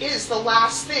really is the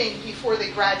last thing before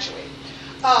they graduate.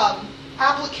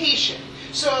 Application.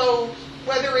 So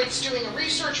whether it's doing a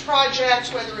research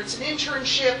project, whether it's an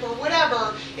internship or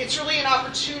whatever, it's really an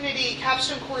opportunity.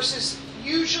 Capstone courses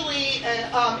usually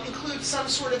include some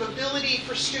sort of ability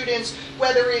for students,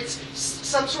 whether it's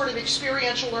some sort of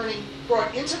experiential learning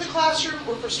brought into the classroom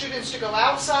or for students to go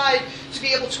outside to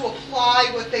be able to apply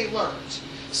what they learned.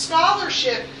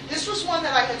 Scholarship, this was one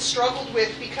that I had struggled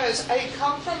with because I had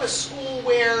come from a school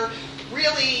where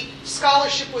really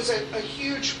scholarship was a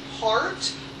huge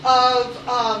part of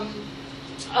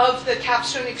the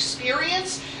capstone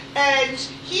experience. And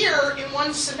here, in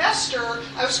one semester,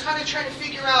 I was kind of trying to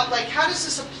figure out, like, how does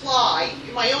this apply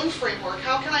in my own framework?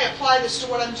 How can I apply this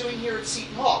to what I'm doing here at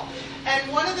Seton Hall?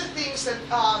 And one of the things that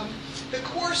the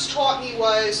course taught me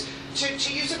was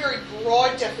to use a very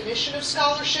broad definition of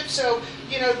scholarship. So,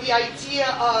 the idea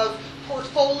of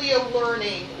portfolio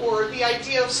learning or the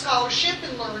idea of scholarship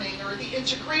in learning or the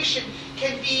integration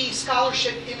can be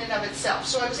scholarship in and of itself.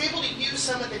 So I was able to use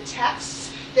some of the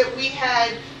texts that we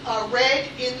had read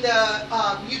in the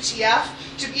UTF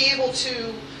to be able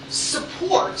to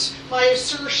support my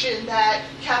assertion that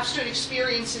capstone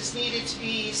experiences needed to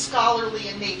be scholarly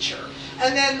in nature.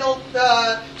 And then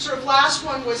the sort of last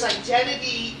one was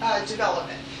identity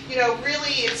development.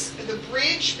 Really it's the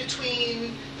bridge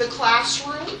between the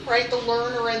classroom, right, the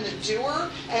learner and the doer,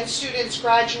 and students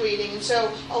graduating. And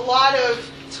so a lot of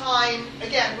time,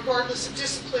 again, regardless of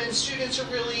discipline, students are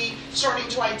really starting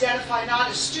to identify not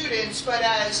as students, but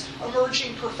as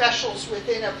emerging professionals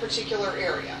within a particular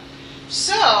area.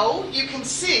 So you can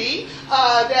see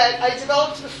that I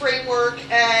developed the framework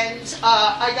and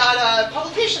I got a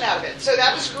publication out of it. So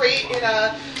that was great in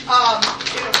a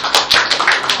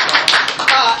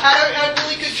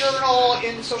really good journal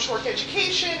in social work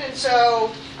education, and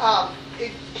so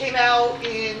it came out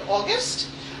in August.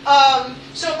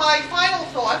 So my final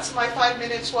thoughts, my 5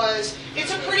 minutes was,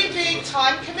 it's a pretty big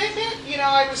time commitment.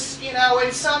 I was,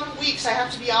 in some weeks, I have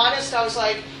to be honest, I was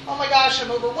like, oh my gosh,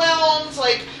 I'm overwhelmed,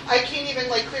 like, I can't even,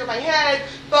 clear my head,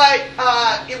 but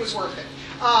it was worth it.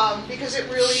 Because it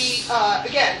really,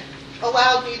 again,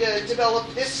 allowed me to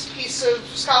develop this piece of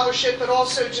scholarship, but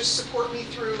also just support me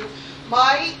through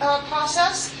my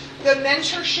process. The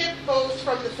mentorship, both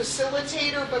from the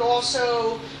facilitator, but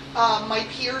also my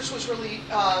peers, was really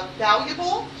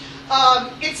valuable.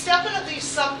 It's definitely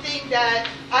something that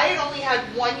I had only had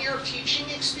 1 year of teaching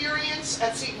experience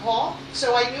at Seton Hall,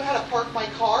 so I knew how to park my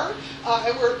car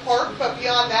and where to park, but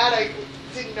beyond that I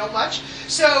didn't know much.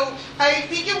 So I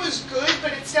think it was good,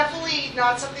 but it's definitely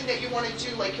not something that you want to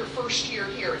do like your first year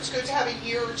here. It's good to have a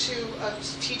year or two of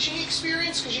teaching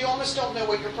experience because you almost don't know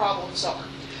what your problems are.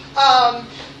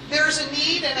 There's a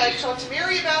need, and I talked to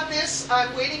Mary about this,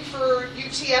 I'm waiting for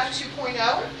UTF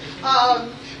 2.0,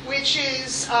 which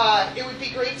is, it would be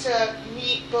great to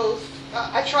meet both,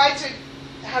 I tried to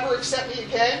have her accept me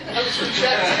again, I was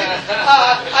rejected.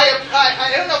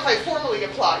 I don't know if I formally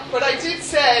applied, but I did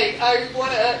say, I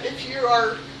want to, if you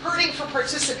are hurting for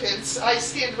participants, I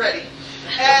stand ready.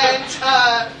 And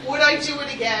would I do it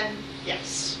again?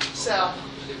 Yes. So,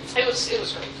 it was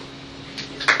great.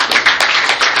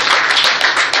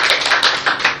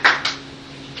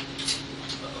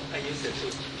 I used it too.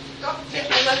 Oh, yeah,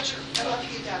 I left the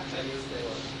adapter. I used the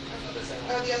other side.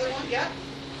 Oh, the other one, yeah?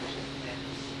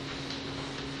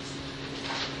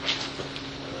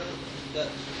 The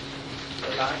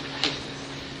line.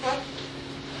 What?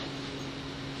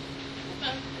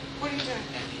 What are you doing?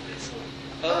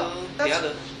 The that's-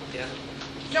 other.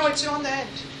 No, it's on the end.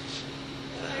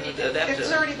 The adapter.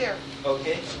 It's already there.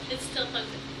 Okay. It's still plugged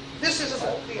in. This isn't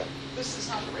the, yeah, this is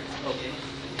not the right one. Okay. Let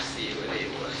me see where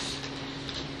it was.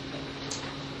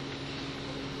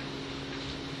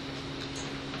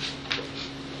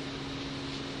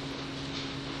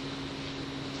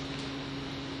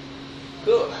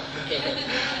 Good.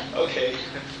 Okay.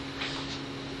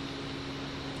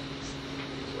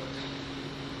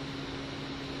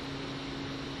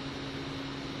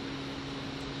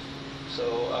 So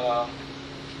I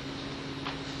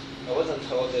wasn't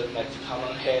told that my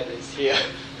department head is here.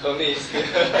 Tony is here.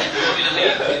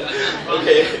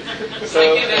 Okay. So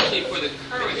I came actually for the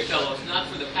current fellows, not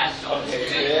for the past fellows.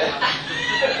 okay. Yeah.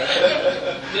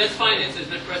 That's finances,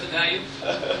 not present value.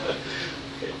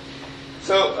 Okay.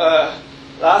 So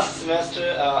last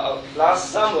semester, last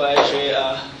summer actually,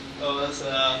 I was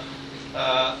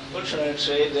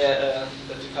fortunately that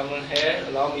the department head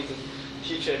allowed me to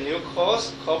teach a new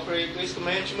course, corporate risk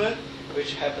management,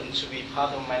 which happened to be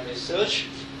part of my research.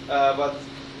 But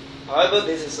however,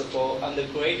 this is for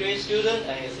undergraduate student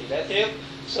and it's elective.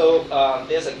 So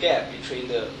there's a gap between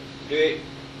the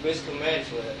risk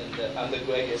management and the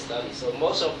undergraduate study. So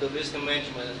most of the risk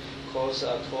management courses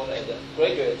are taught at the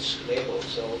graduate level.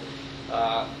 So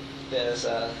there's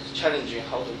challenging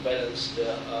how to balance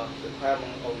the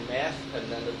requirement of math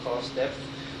and then the course depth.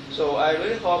 So I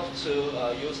really hope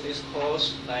to use this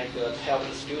course help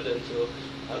the student to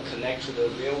connect to the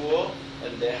real world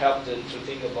and then help them to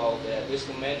think about that risk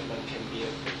management can be a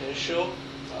potential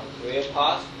career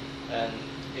path. And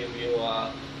if you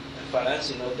are finance,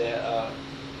 that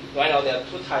right now there are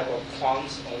two types of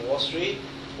quants on Wall Street.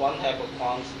 One type of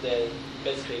quants that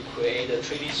basically create a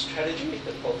trading strategy,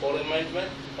 the portfolio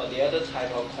management, but the other type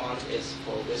of quant is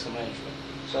for risk management.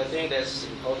 So I think that's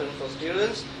important for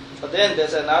students. But then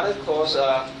there's another course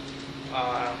I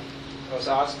was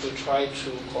asked to try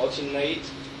to coordinate.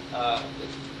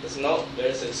 It's not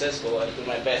very successful. I do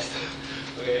my best.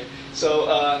 Okay,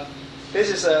 so this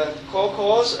is a core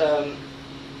course.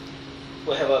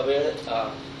 We have a very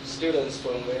students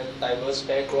from very diverse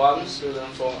backgrounds,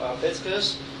 students from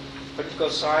physics, political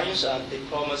science, and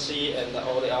diplomacy, and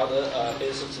all the other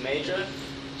business major.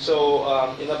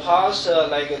 So in the past,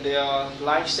 there are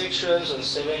 9 sections and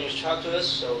 7 instructors.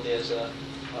 So there's the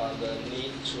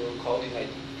need to coordinate.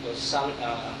 Some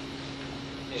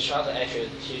instructor actually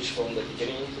teach from the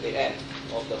beginning to the end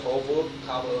of the whole book,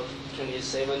 cover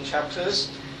 27 chapters.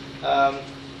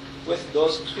 With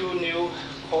those 2 new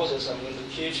courses I'm going to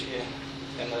teach,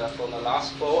 and from the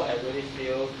last fall, I really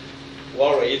feel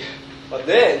worried. But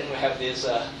then we have this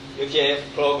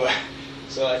UTF program,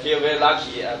 so I feel very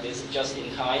lucky. This is just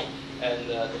in time, and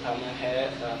the department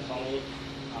head Tony,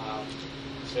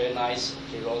 it's very nice.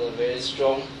 He wrote a very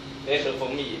strong letter for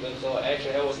me, even though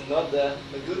actually I was not a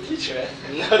good teacher,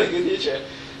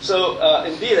 So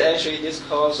indeed, actually, this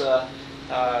course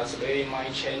is very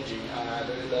mind-changing. I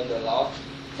really learned a lot.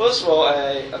 First of all,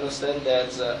 I understand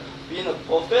that being a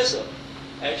professor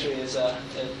actually it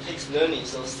takes learning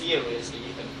so seriously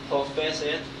and profess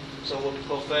it. So we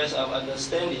profess our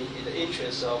understanding in the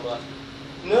interest of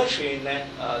nurturing that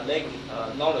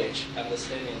knowledge,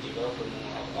 understanding, development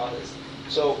of others.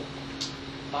 So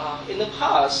in the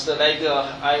past,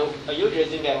 I usually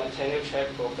think I'm a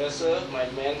tenure-track professor. My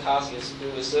main task is to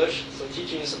do research, so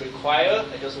teaching is required.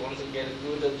 I just want to get a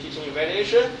good teaching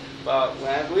evaluation. But when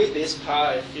I read this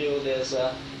part, I feel there's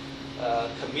a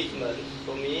commitment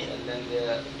for me, and then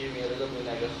they give me a little bit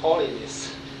like a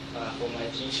holiness for my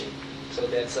teaching. So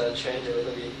that's changed a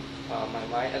little bit my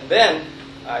mind. And then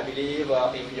I believe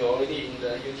if you're already in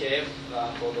the UTF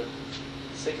for the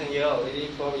second year already,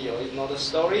 probably you already know the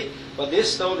story. But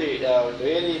this story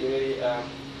really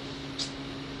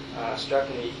struck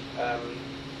me.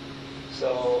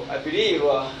 So I believe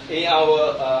in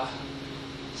our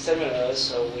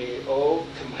seminars, we all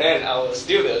complain our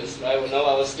students, right? We know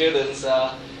our students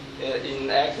are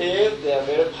inactive, they are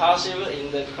very passive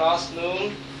in the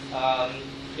classroom.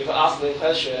 If I ask them a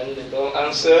question, they don't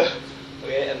answer,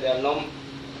 okay? And they are not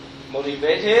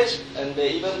motivated, and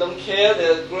they even don't care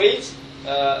their grades.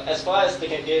 As far as they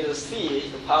can get a C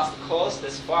to pass the course,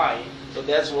 that's fine. So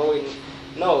that's what we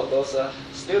know, those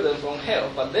students from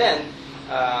hell. But then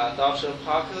Dr.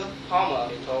 Palmer,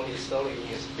 he told his story in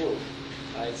his book.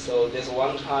 Right? So there's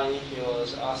one time he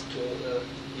was asked to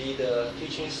lead a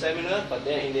teaching seminar, but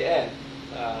then in the end,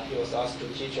 he was asked to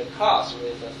teach a class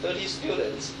with 30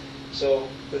 students. So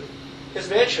his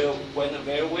lecture went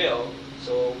very well.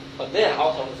 So, but then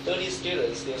out of the 30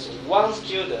 students, there's one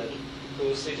student who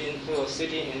was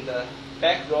sitting in the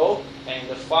back row, and in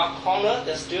the far corner,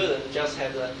 the student just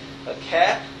had a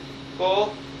cap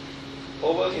go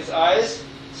over his eyes,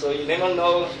 so you never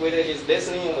know whether he's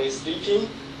listening or he's sleeping.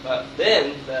 But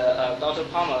then Dr.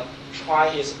 Palmer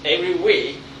tried his every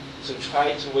way to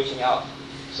try to wake him up.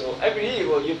 So I believe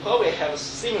you probably have a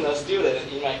similar student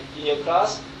in your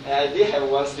class, and I did have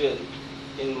one student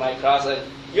in my class. And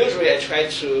usually I try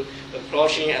to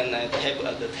approach him and tap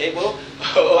at the table,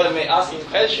 or I may ask him a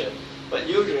question, but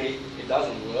usually it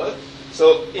doesn't work.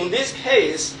 So in this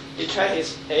case, he tried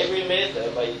his every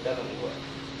method, but it doesn't work.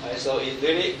 Right? So it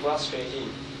really frustrated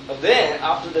him. But then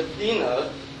after the dinner,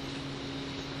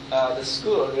 the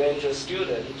school arranged a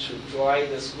student to drive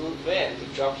the school van to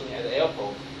drop him at the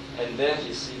airport, and then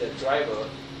he see the driver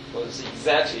was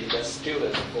exactly the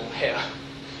student from hell.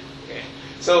 Okay.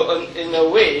 So in a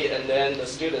way, and then the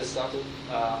students start to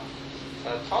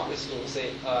talk with him,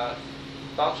 say,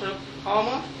 Dr.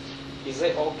 Palmer, is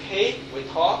it okay we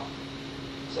talk?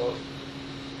 So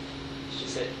she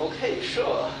said, okay,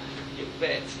 sure, you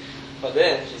bet. but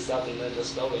then he started to learn the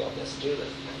story of the student.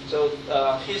 So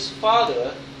his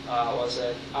father was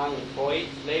an unemployed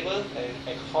labor, an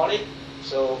alcoholic.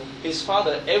 So his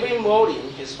father, every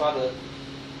morning, his father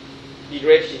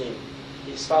berated him.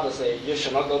 His father said, "You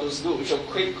should not go to school. You should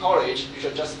quit college. You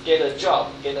should just get a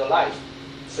job, get a life,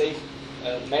 save,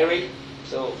 marry."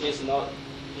 So he's not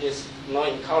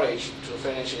encouraged to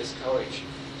finish his college.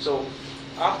 So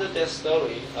after that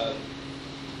story,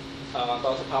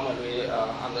 Dr. Palmer really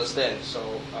understands. So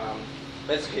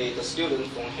basically, the student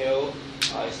from hell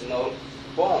is not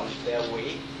born that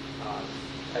way,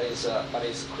 but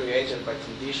is created by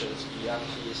conditions beyond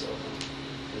his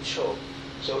control.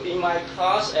 So in my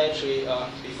class, actually,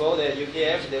 before the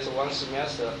UPF, there's one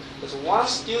semester, there's one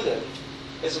student.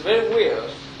 It's very weird.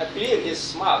 I believe he's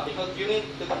smart because during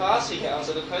the class he can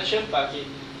answer the question, but he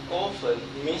often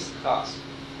missed classes.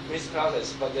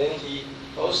 But then he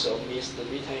also missed the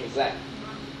written exam.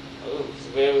 Oh, it's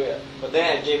very weird. But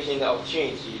then I gave him the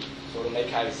opportunity for the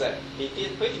make-up exam. He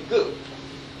did pretty good.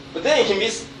 But then he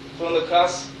missed from the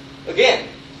class again.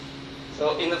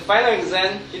 So in the final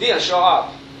exam, he didn't show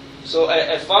up. So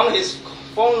I found his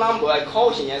phone number. I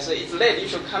called him and said, "It's late. You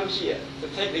should come here to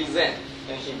take the exam."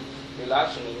 And he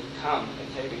reluctantly come and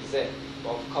take the exam.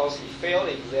 But of course, he failed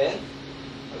the exam.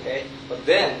 Okay. But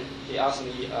then he asked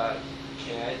me,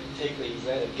 "Can I take the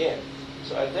exam again?"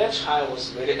 So at that time, I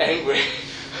was really angry.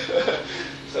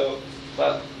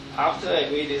 But after I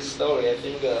read this story, I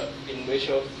think in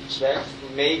retrospect,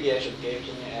 maybe I should give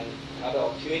him another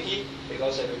opportunity,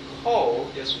 because I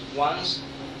recall this once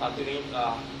during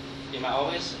in my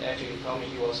office, actually he told me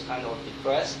he was kind of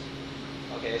depressed.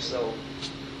 Okay, so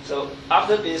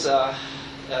after this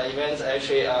event,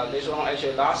 actually later on,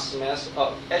 actually last semester,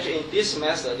 actually in this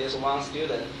semester, there's one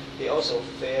student, he also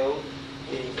failed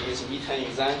in his written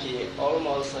exam. He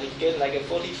almost get like a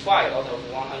 45 out of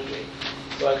 100.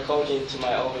 So I called him to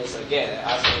my office again and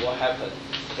asked him what happened.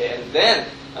 Okay, and then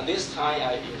this time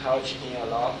I encouraged him a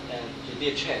lot, and he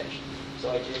did change. So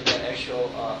I gave him an actual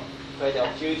great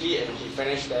opportunity, and he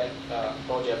finished that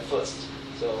project first.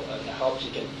 So and I hope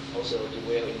he can also do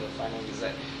well in the final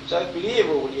exam. So I believe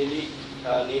we really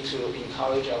need to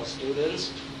encourage our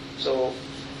students. So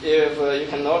if you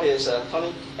can notice,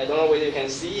 Tony, I don't know whether you can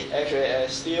see, actually I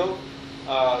steal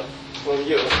from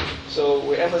you. So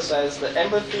we emphasize the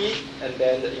empathy and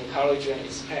then the encouragement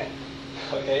is pen.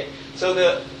 Okay. So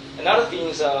another thing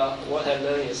is what I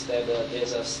learned is that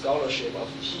there's a scholarship of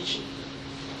teaching.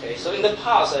 Okay. So in the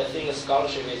past, I think a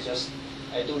scholarship is just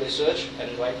I do research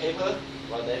and write paper,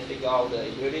 but I figure out that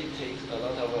it really takes a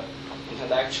lot of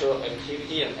intellectual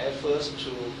activity and efforts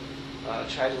to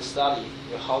try to study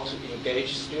how to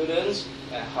engage students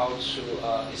and how to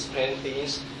explain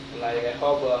things. Like I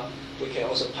hope we can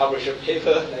also publish a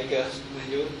paper like with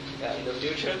you in the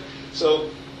future. So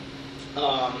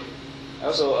I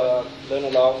also learn a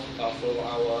lot from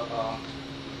our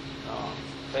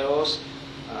fellows.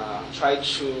 Try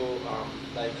to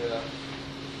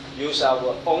use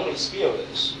our own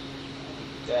experience.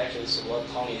 That actually is what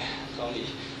Tony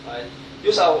right?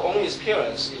 Use our own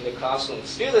experience in the classroom.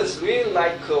 Students really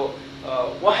like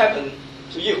what happened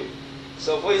to you.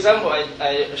 So for example,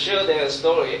 I shared their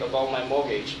story about my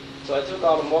mortgage. So I took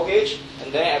out a mortgage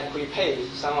and then I prepaid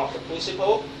some of the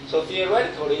principal. So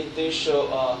theoretically, they should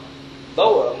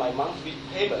lower my monthly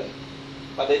payment,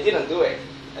 but they didn't do it.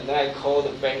 And then I called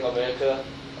the Bank of America,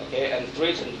 okay, and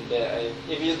threatened that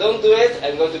if you don't do it,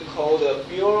 I'm going to call the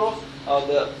Bureau of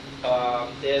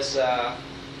there's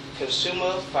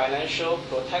Consumer Financial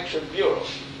Protection Bureau,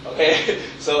 okay.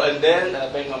 So and then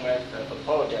Bank of America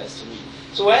apologized to me.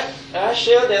 So when I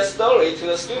share that story to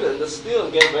the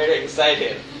student get very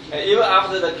excited. And even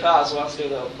after the class, one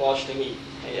student approached me.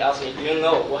 He asked me, "Do you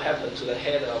know what happened to the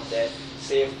head of that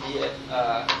CBTF?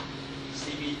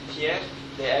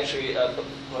 They actually, the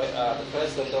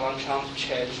President Donald Trump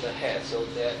changed the head, so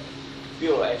that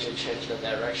bureau actually changed the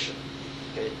direction."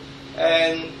 Okay.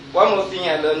 And one more thing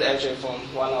I learned actually from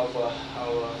one of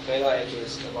our fellow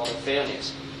is about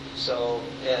fairness. So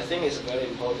yeah, I think it's very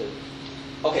important.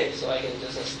 Okay, so I can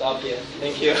just stop here.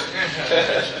 Thank you.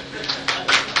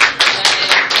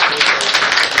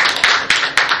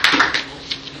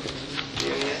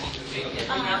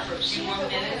 For a few more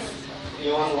minutes.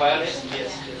 You want wireless?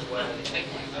 Yes, it's wireless.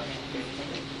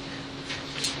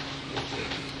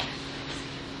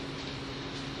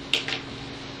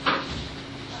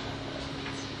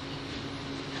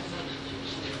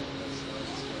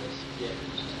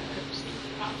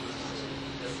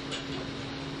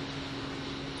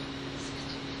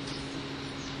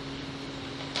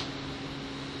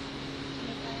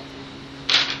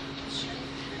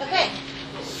 Okay,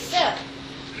 so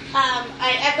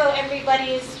I echo every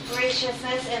everybody's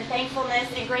graciousness and thankfulness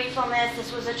and gratefulness.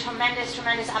 This was a tremendous,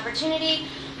 tremendous opportunity.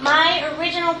 My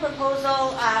original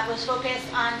proposal was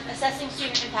focused on assessing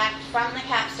student impact from the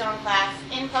capstone class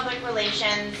in public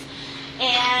relations.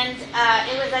 And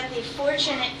it was at the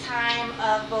fortunate time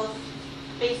of both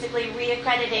basically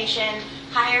reaccreditation,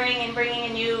 hiring and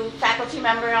bringing a new faculty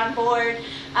member on board,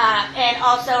 and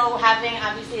also having,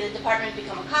 obviously, the department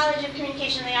become a college of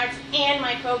communication and the arts, and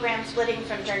my program splitting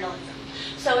from journalism.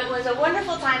 So it was a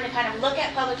wonderful time to kind of look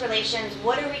at public relations,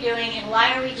 what are we doing and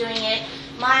why are we doing it.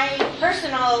 My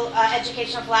personal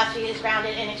educational philosophy is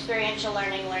grounded in experiential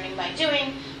learning, learning by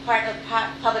doing, part of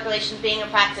public relations being a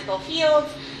practical field.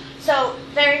 So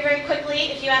very, very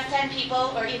quickly, if you ask 10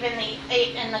 people, or even the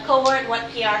 8 in the cohort, what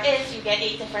PR is, you get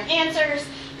 8 different answers.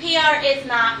 PR is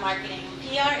not marketing.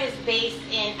 PR is based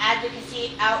in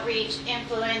advocacy, outreach,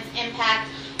 influence, impact,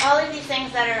 all of these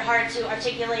things that are hard to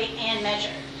articulate and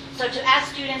measure. So to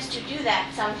ask students to do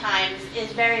that sometimes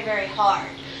is very, very hard.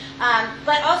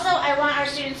 But also, I want our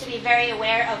students to be very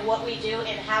aware of what we do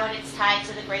and how it's tied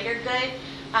to the greater good.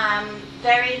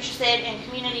 Very interested in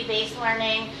community-based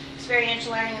learning,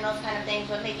 experiential learning, and those kind of things,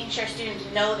 but making sure students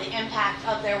know the impact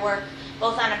of their work,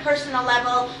 both on a personal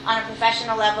level, on a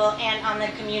professional level, and on the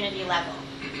community level.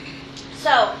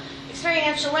 So,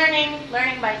 experiential learning,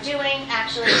 learning by doing,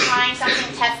 actually trying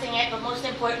something, testing it, but most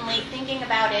importantly, thinking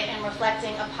about it and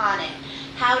reflecting upon it.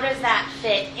 How does that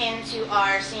fit into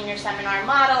our senior seminar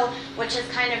model, which has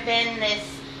kind of been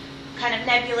this kind of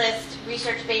nebulous,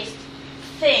 research-based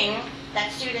thing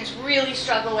that students really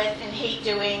struggle with and hate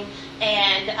doing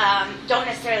and don't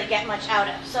necessarily get much out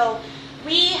of. So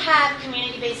we have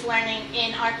community-based learning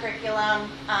in our curriculum.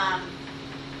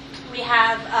 We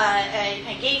have an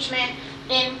engagement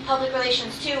in public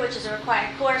relations too, which is a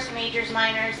required course, majors,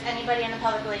 minors. Anybody in the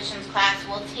public relations class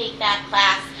will take that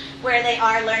class where they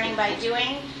are learning by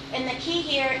doing. And the key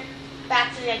here,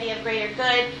 back to the idea of greater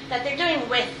good, that they're doing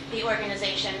with the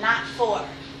organization, not for.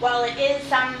 While it is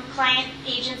some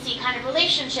client-agency kind of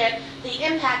relationship, the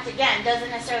impact, again,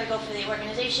 doesn't necessarily go for the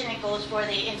organization, it goes for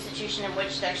the institution in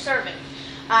which they're serving.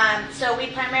 So we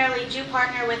primarily do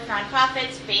partner with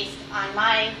nonprofits based on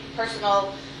my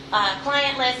personal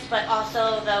client list, but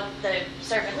also the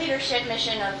servant leadership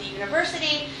mission of the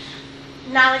university.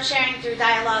 Knowledge sharing through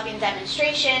dialogue and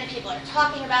demonstration. People are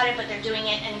talking about it, but they're doing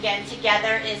it, and again,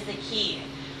 together is the key.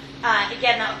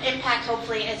 Again, the impact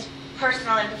hopefully is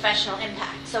personal and professional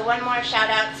impact. So one more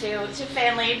shout out to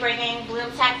family, bringing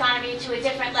Bloom's taxonomy to a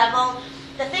different level.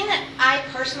 The thing that I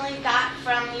personally got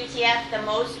from UTF the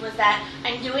most was that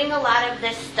I'm doing a lot of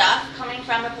this stuff coming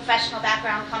from a professional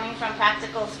background, coming from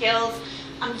practical skills.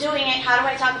 I'm doing it, how do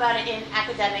I talk about it in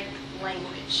academic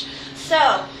language?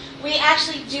 So we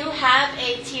actually do have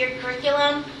a tiered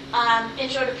curriculum,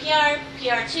 Intro to PR,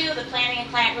 PR2, the Planning and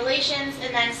Client Relations,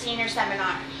 and then Senior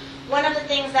Seminar. One of the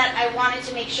things that I wanted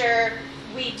to make sure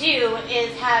we do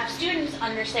is have students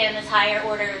understand this higher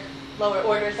order, lower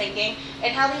order thinking,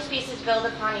 and how these pieces build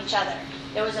upon each other.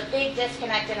 There was a big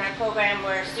disconnect in our program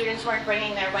where students weren't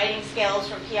bringing their writing skills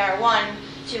from PR1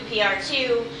 to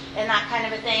PR2 and that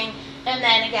kind of a thing. And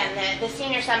then again, the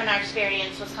senior seminar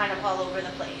experience was kind of all over the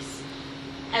place.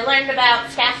 I learned about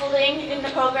scaffolding in the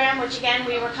program, which again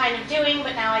we were kind of doing,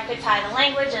 but now I could tie the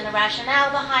language and the rationale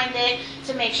behind it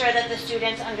to make sure that the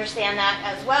students understand that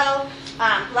as well.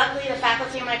 Luckily, the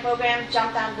faculty in my program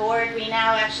jumped on board. We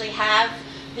now actually have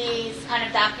these kind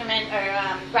of document or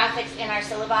graphics in our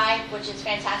syllabi, which is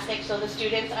fantastic, so the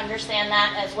students understand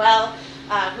that as well.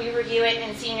 We review it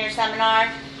in senior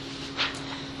seminar.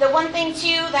 The one thing,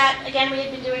 too, that, again, we had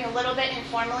been doing a little bit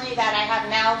informally that I have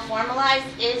now formalized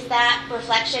is that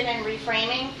reflection and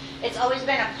reframing. It's always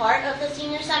been a part of the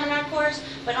senior seminar course,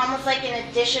 but almost like an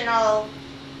additional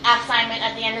assignment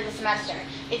at the end of the semester.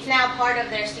 It's now part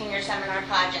of their senior seminar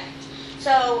project.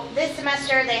 So this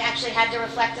semester, they actually had to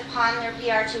reflect upon their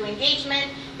PR2 engagement,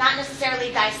 not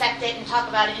necessarily dissect it and talk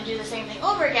about it and do the same thing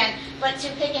over again, but to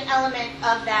pick an element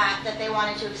of that they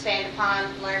wanted to expand upon,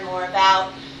 learn more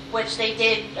about, which they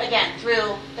did, again,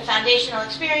 through the foundational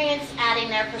experience, adding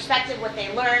their perspective, what they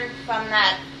learned from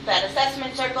that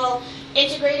assessment circle,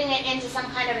 integrating it into some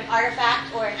kind of an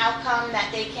artifact or an outcome that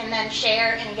they can then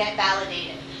share and get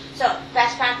validated. So,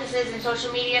 best practices in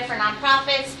social media for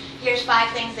nonprofits. Here's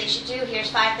 5 things they should do. Here's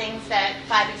 5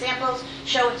 examples.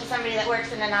 Show it to somebody that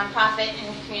works in a nonprofit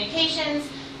in communications.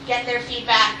 Get their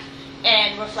feedback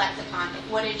and reflect upon it.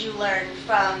 What did you learn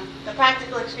from the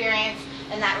practical experience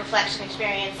and that reflection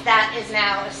experience? That is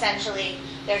now essentially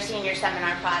their senior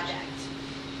seminar project.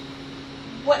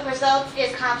 What results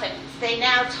is confidence. They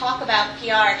now talk about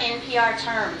PR in PR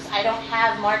terms. I don't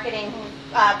have marketing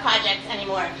projects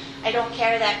anymore. I don't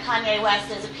care that Kanye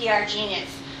West is a PR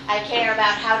genius. I care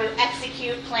about how to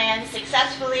execute plans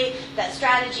successfully, the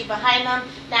strategy behind them.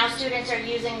 Now students are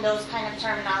using those kind of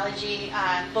terminology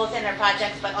both in their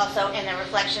projects but also in their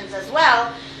reflections as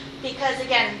well. Because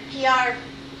again, PR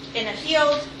in a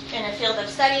field of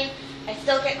study, I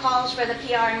still get calls for the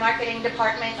PR and marketing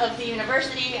department of the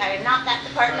university. I am not that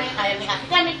department. I am the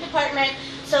academic department.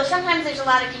 So sometimes there's a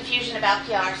lot of confusion about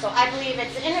PR. So I believe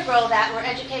it's integral that we're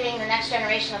educating the next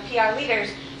generation of PR leaders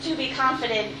to be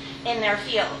confident in their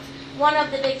field. One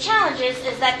of the big challenges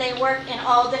is that they work in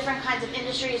all different kinds of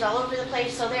industries all over the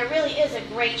place, so there really is a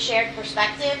great shared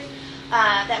perspective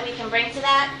that we can bring to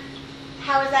that.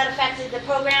 How has that affected the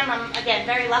program? I'm, again,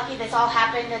 very lucky this all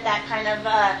happened at that kind of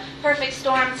perfect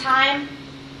storm time.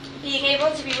 Being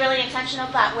able to be really intentional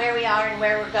about where we are and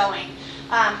where we're going.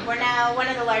 We're now one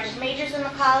of the largest majors in the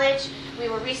college. We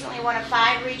were recently one of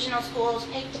 5 regional schools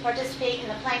picked to participate in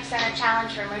the Planck Center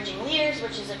Challenge for Emerging Leaders,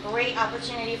 which is a great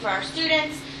opportunity for our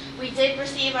students. We did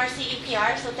receive our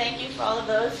CEPR, so thank you for all of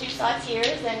those who saw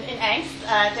tears and angst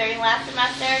during last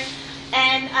semester.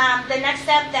 And the next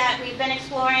step that we've been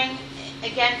exploring,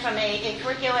 again from a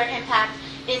curricular impact,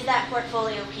 is that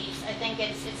portfolio piece. I think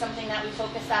it's something that we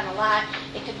focused on a lot.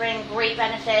 It could bring great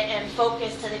benefit and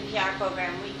focus to the PR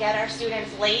program. We get our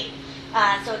students late,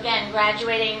 so again,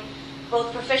 graduating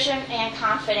both proficient and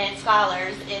confident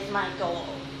scholars is my goal.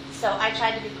 So I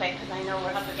tried to be quick because I know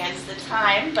we're up against the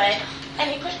time, but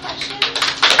any quick questions?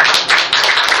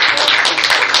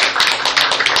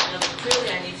 Clearly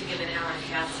I need to give an hour and a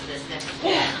half to this next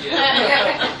one.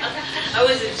 I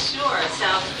wasn't sure.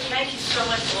 So thank you so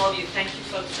much to all of you. Thank you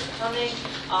folks for coming.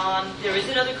 There is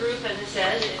another group, as I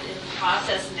said, in the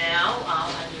process now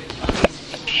under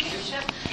Tony's leadership.